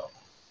doing its job.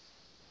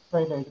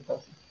 Very, very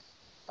depressing.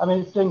 I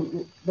mean,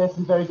 there's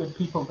some very good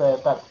people there,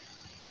 but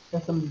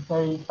there's some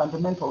very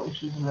fundamental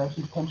issues in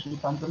relation to pension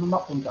funds that are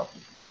not being dealt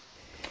with.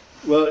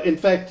 Well, in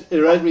fact,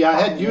 Rosemary,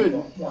 I had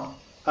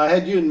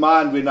you in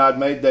mind when I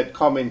made that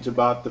comment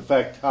about the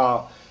fact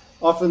how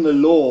often the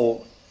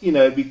law,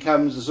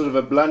 becomes a sort of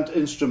a blunt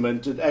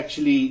instrument. It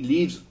actually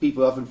leaves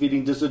people often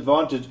feeling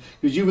disadvantaged,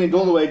 because you went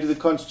all the way to the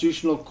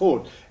Constitutional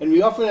Court. And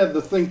we often have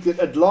to think that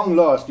at long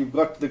last you've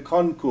got the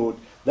Concord.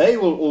 They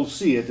will all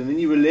see it, and then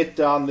you were let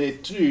down there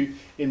too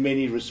in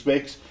many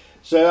respects.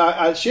 So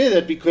I share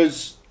that,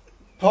 because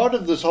part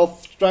of this whole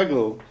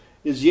struggle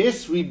is,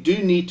 yes, we do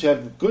need to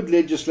have good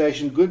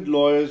legislation, good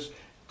lawyers,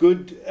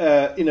 good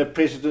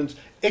precedents,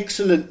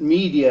 excellent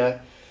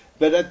media.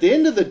 But at the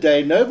end of the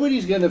day,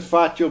 nobody's going to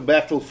fight your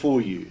battle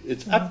for you.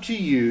 It's up to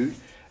you,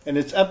 and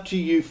it's up to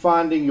you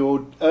finding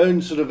your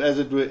own sort of, as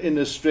it were,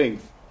 inner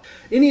strength.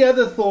 Any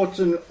other thoughts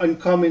and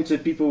comments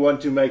that people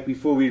want to make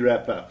before we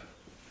wrap up?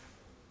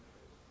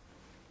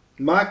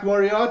 Mike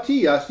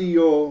Moriarty, I see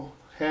your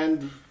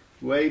hand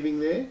waving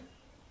there.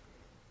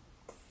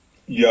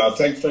 Yeah,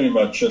 thanks very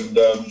much. And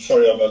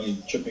sorry I'm only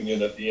chipping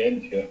in at the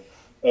end here.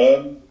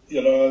 I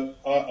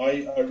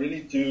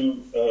really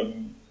do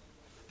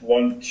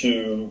want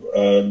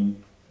to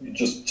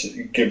just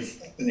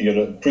give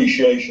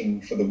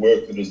appreciation for the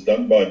work that is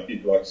done by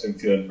people like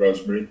Cynthia and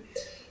Rosemary,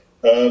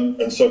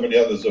 and so many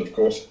others, of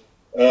course.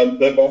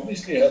 They've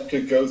obviously had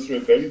to go through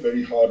a very,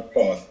 very hard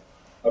path.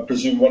 I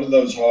presume one of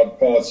those hard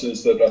paths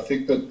is that I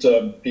think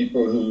that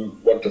people who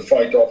want to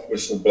fight off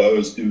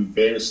whistleblowers do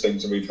various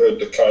things, and we've heard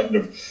the kind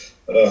of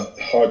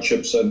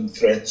hardships and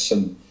threats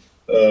and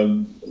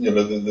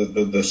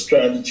the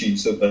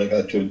strategies that they've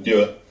had to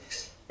endure.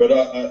 But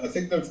I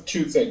think there are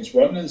two things.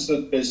 One is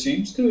that there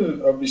seems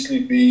to obviously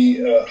be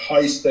a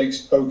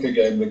high-stakes poker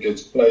game that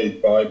gets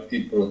played by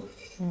people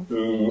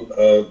who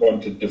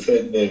want to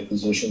defend their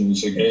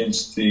positions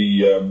against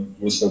the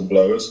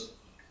whistleblowers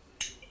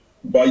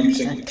by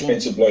using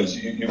expensive lawyers.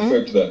 You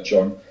referred to that,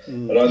 John.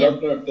 And I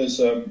don't know if there's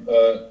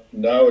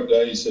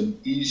nowadays an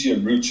easier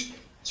route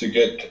to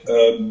get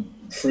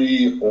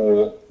free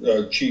or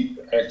cheap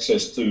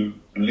access to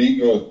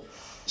legal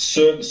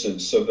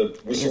services so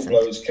that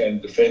whistleblowers can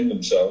defend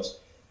themselves.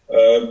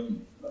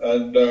 And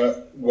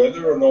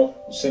whether or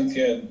not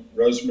Cynthia and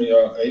Rosemary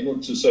are able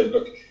to say,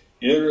 look,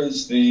 here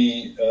is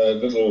the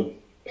little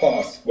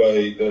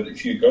pathway that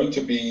if you're going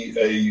to be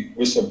a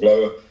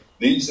whistleblower,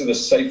 these are the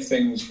safe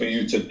things for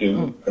you to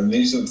do, and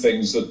these are the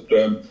things that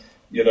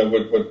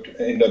would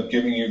end up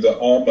giving you the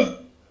armor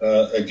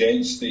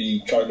against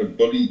the kind of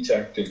bully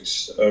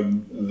tactics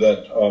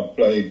that are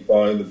played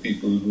by the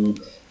people who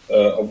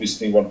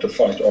obviously want to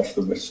fight off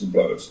the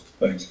whistleblowers.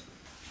 Thanks.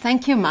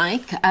 Thank you,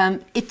 Mike.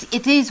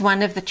 It is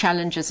one of the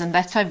challenges, and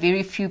that's why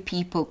very few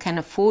people can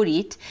afford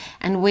it.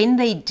 And when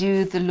they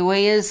do, the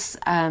lawyers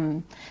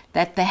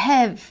that they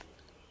have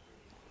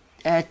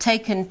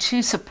taken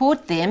to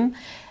support them,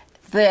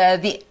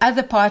 the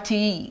other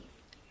party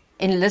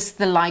enlist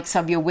the likes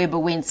of your Weber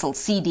Wenzel,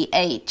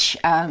 CDH,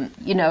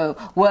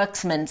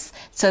 Worksmans,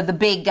 so the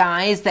big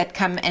guys that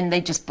come and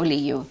they just bully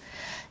you.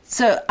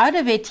 So out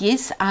of it,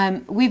 yes,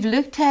 we've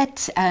looked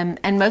at,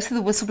 and most of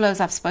the whistleblowers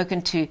I've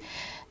spoken to,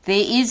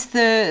 there is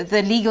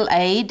the legal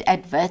aid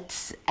at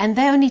WITS, and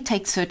they only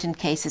take certain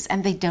cases,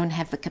 and they don't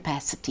have the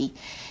capacity.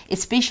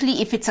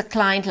 Especially if it's a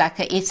client like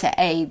a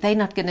SAA, they're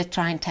not going to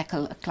try and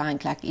tackle a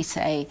client like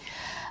SAA.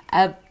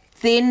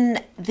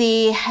 Then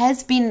there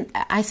has been,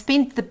 I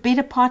spent the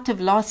better part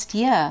of last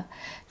year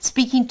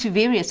speaking to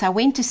various, I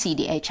went to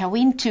CDH, I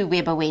went to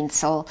Weber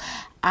Wenzel.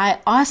 I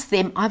asked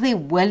them, are they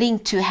willing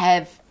to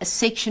have a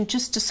section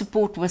just to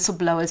support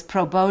whistleblowers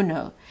pro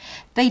bono?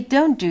 They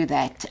don't do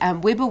that.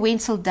 Weber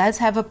Wenzel does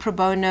have a pro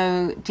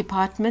bono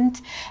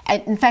department,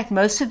 and in fact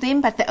most of them,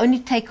 but they only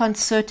take on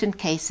certain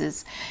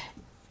cases.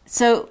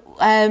 So,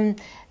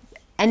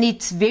 and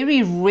it's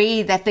very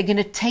rare that they're going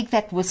to take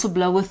that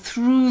whistleblower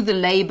through the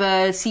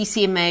Labour,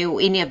 CCMA, or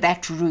any of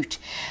that route.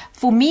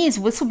 For me, as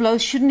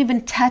whistleblowers shouldn't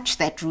even touch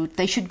that route.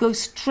 They should go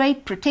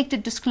straight,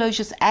 Protected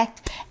Disclosures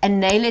Act,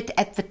 and nail it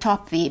at the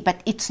top there.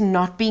 But it's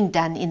not being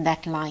done in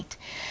that light.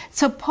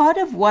 So part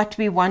of what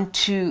we want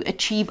to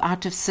achieve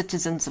out of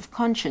Citizens of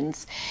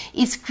Conscience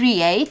is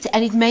create,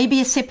 and it may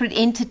be a separate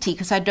entity,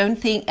 because I don't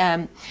think,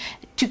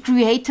 to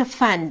create a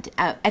fund.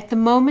 At the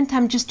moment,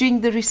 I'm just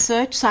doing the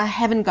research, so I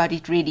haven't got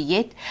it ready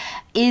yet,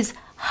 is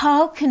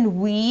how can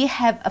we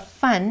have a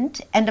fund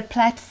and a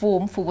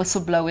platform for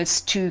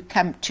whistleblowers to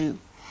come to?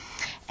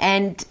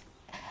 And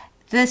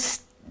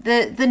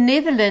the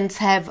Netherlands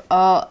have,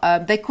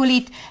 they call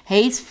it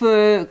Huis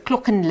voor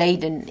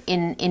Klokkenluiden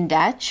in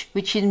Dutch,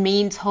 which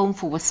means home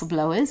for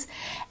whistleblowers.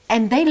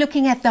 And they're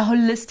looking at the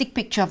holistic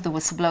picture of the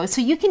whistleblower. So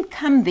you can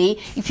come there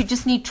if you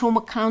just need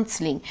trauma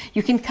counseling.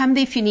 You can come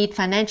there if you need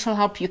financial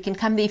help. You can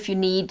come there if you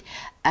need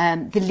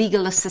the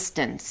legal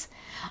assistance.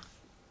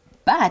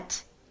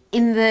 But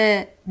in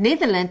the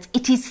Netherlands,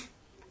 it is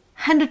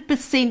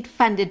 100%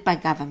 funded by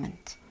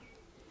government.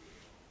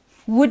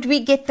 Would we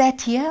get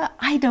that here?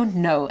 I don't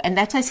know. And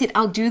that's why I said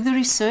I'll do the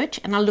research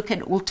and I'll look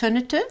at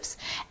alternatives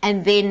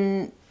and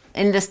then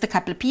enlist a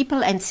couple of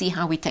people and see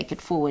how we take it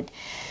forward.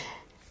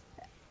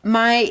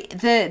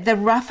 The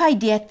rough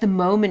idea at the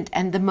moment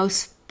and the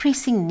most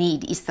pressing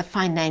need is the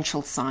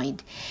financial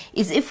side.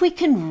 Is if we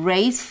can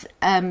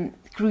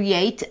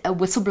create a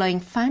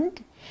whistleblowing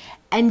fund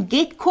and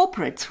get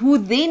corporates who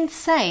then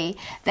say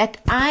that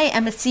I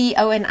am a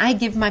CEO and I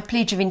give my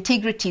pledge of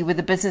integrity with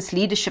the business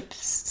leadership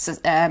SA,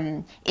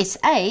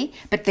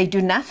 but they do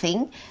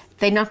nothing.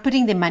 They're not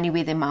putting their money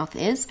where their mouth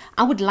is.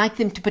 I would like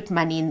them to put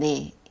money in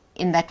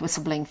that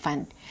whistleblowing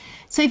fund.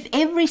 So if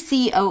every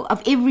CEO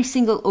of every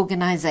single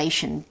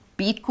organization,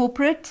 be it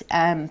corporate,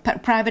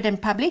 private and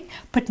public,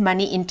 put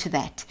money into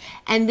that.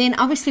 And then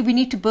obviously we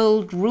need to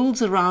build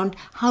rules around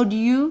how do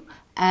you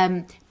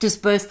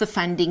disperse the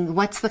funding,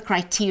 what's the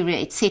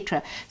criteria,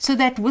 etc. So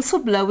that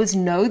whistleblowers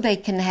know they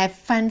can have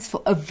funds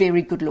for a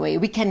very good lawyer.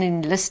 We can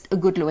enlist a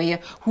good lawyer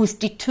who's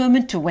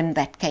determined to win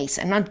that case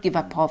and not give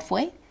up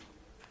halfway.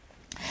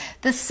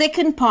 The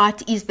second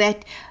part is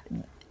that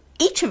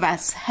each of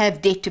us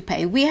have debt to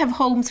pay. We have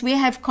homes, we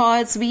have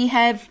cars, we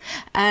have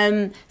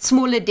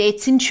smaller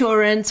debts,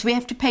 insurance, we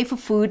have to pay for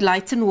food,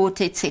 lights and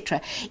water,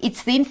 etc.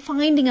 It's then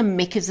finding a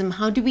mechanism,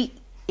 how do we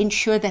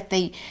ensure that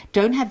they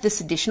don't have this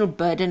additional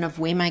burden of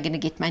where am I going to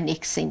get my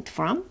next cent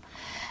from?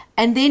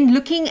 And then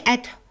looking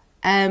at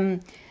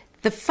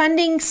the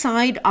funding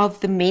side of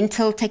the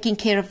mental, taking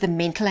care of the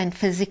mental and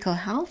physical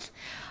health.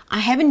 I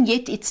haven't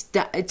yet,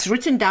 it's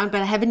written down,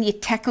 but I haven't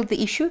yet tackled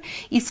the issue,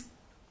 is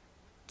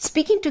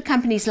speaking to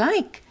companies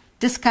like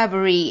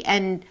Discovery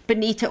and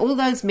Bonita, all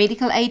those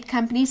medical aid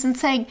companies, and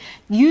saying,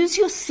 use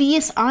your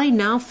CSI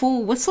now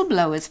for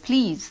whistleblowers,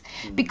 please,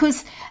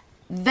 because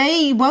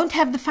they won't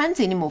have the funds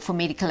anymore for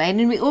medical aid,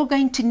 and we're all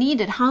going to need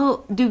it.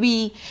 How do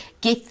we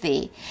get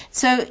there?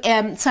 So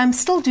I'm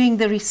still doing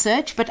the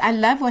research, but I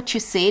love what you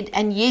said,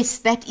 and yes,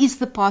 that is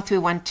the path we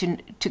want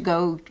to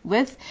go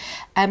with.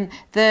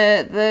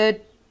 The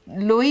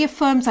lawyer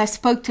firms I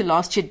spoke to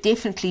last year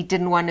definitely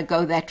didn't want to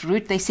go that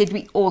route. They said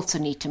we also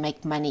need to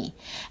make money,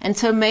 and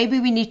so maybe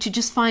we need to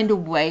just find a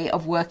way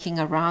of working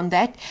around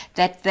that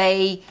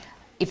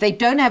if they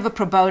don't have a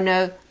pro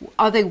bono,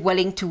 are they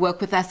willing to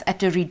work with us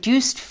at a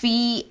reduced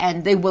fee,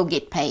 and they will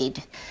get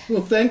paid?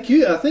 Well, thank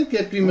you. I think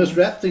that we must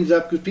wrap things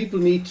up because people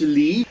need to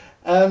leave.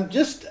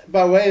 Just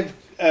by way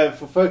of,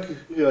 for folk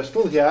who are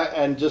still here,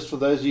 and just for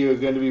those of you who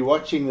are going to be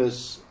watching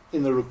this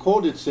in the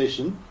recorded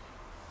session,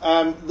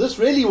 this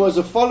really was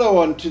a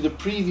follow-on to the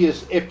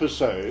previous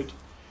episode,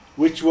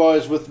 which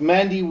was with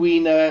Mandy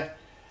Wiener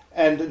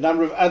and a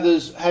number of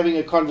others having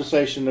a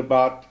conversation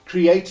about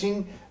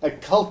creating a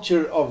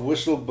culture of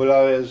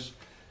whistleblowers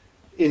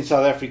in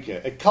South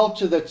Africa, a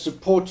culture that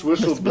supports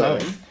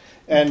whistleblowing,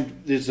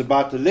 and it's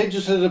about the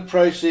legislative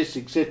process,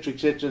 etc.,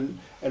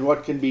 and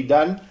what can be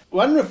done.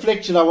 One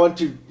reflection I want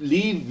to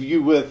leave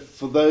you with,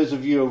 for those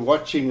of you who are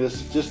watching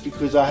this, just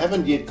because I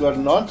haven't yet got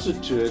an answer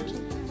to it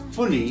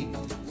fully,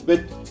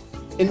 but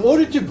in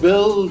order to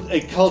build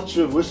a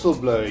culture of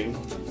whistleblowing,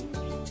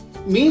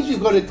 means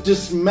we've got to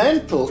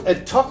dismantle a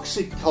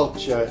toxic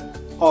culture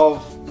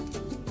of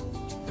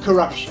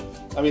corruption.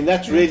 I mean,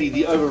 that's really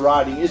the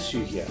overriding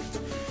issue here.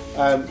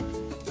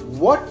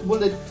 What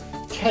will it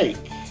take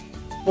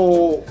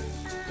for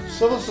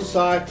civil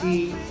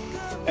society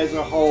as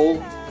a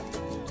whole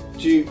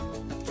to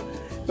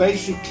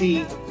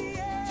basically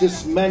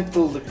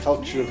dismantle the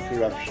culture of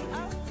corruption?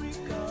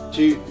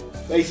 To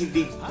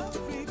basically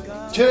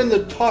turn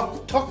the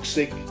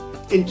toxic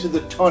into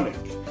the tonic.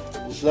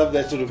 I just love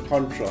that sort of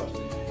contrast.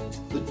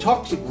 The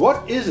toxic,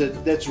 what is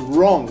it that's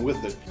wrong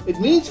with it? It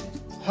means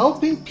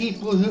helping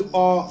people who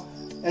are,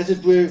 as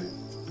it were,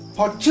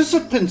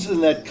 participants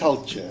in that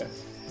culture,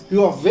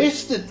 who are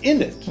vested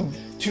in it,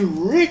 to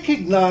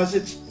recognize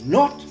it's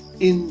not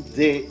in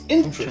their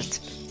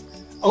interests,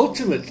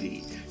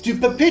 ultimately, to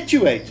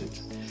perpetuate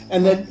it,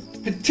 and that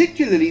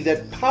particularly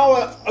that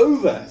power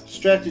over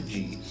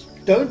strategies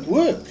don't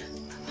work.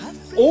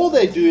 All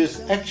they do is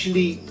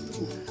actually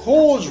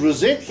cause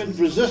resentment,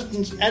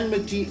 resistance,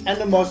 enmity,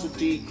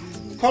 animosity,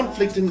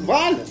 conflict, and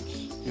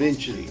violence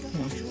eventually.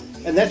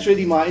 And that's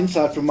really my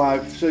insight from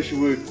my social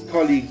work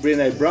colleague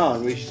Brené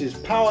Brown, where she says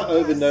power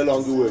over no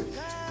longer works.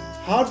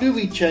 How do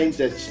we change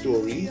that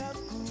story?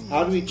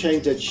 How do we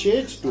change that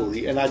shared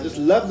story? And I just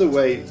love the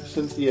way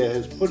Cynthia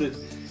has put it.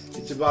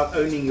 It's about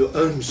owning your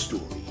own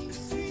story,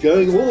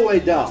 going all the way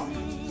down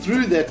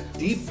through that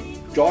deep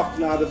dark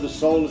night of the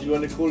soul, if you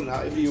want to call it,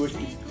 however you wish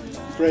to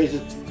phrase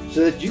it,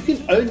 so that you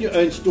can own your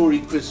own story.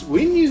 Because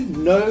when you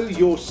know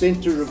your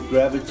center of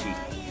gravity,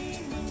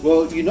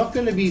 well, you're not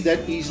going to be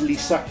that easily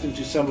sucked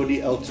into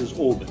somebody else's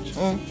orbit.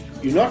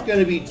 You're not going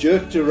to be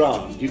jerked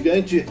around. You're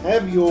going to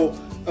have your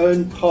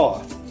own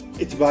path.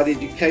 It's about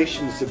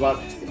education,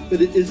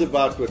 but it is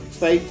about what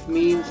faith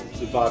means,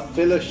 it's about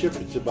fellowship,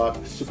 it's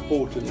about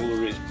support and all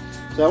the rest.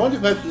 So I want to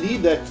perhaps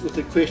leave that with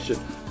a question.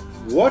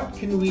 What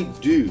can we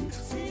do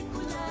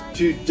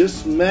to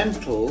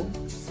dismantle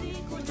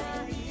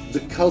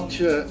the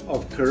culture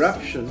of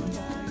corruption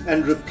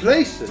and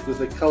replace it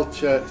with a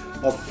culture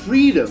of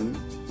freedom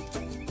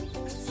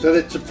so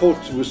that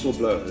supports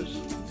whistleblowers?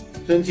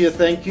 Cynthia,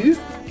 thank you.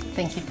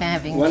 Thank you for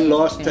having me. One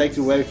last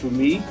takeaway from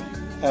me.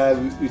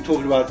 We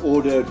talked about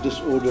order,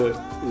 disorder,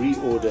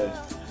 reorder.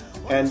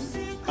 And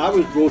I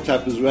was brought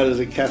up as well as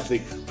a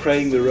Catholic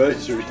praying the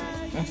rosary.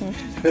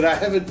 But I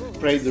haven't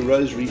prayed the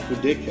rosary for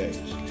decades.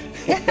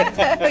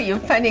 You're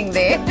funning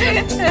there.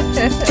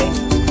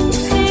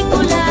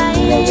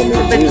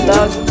 Good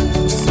dog.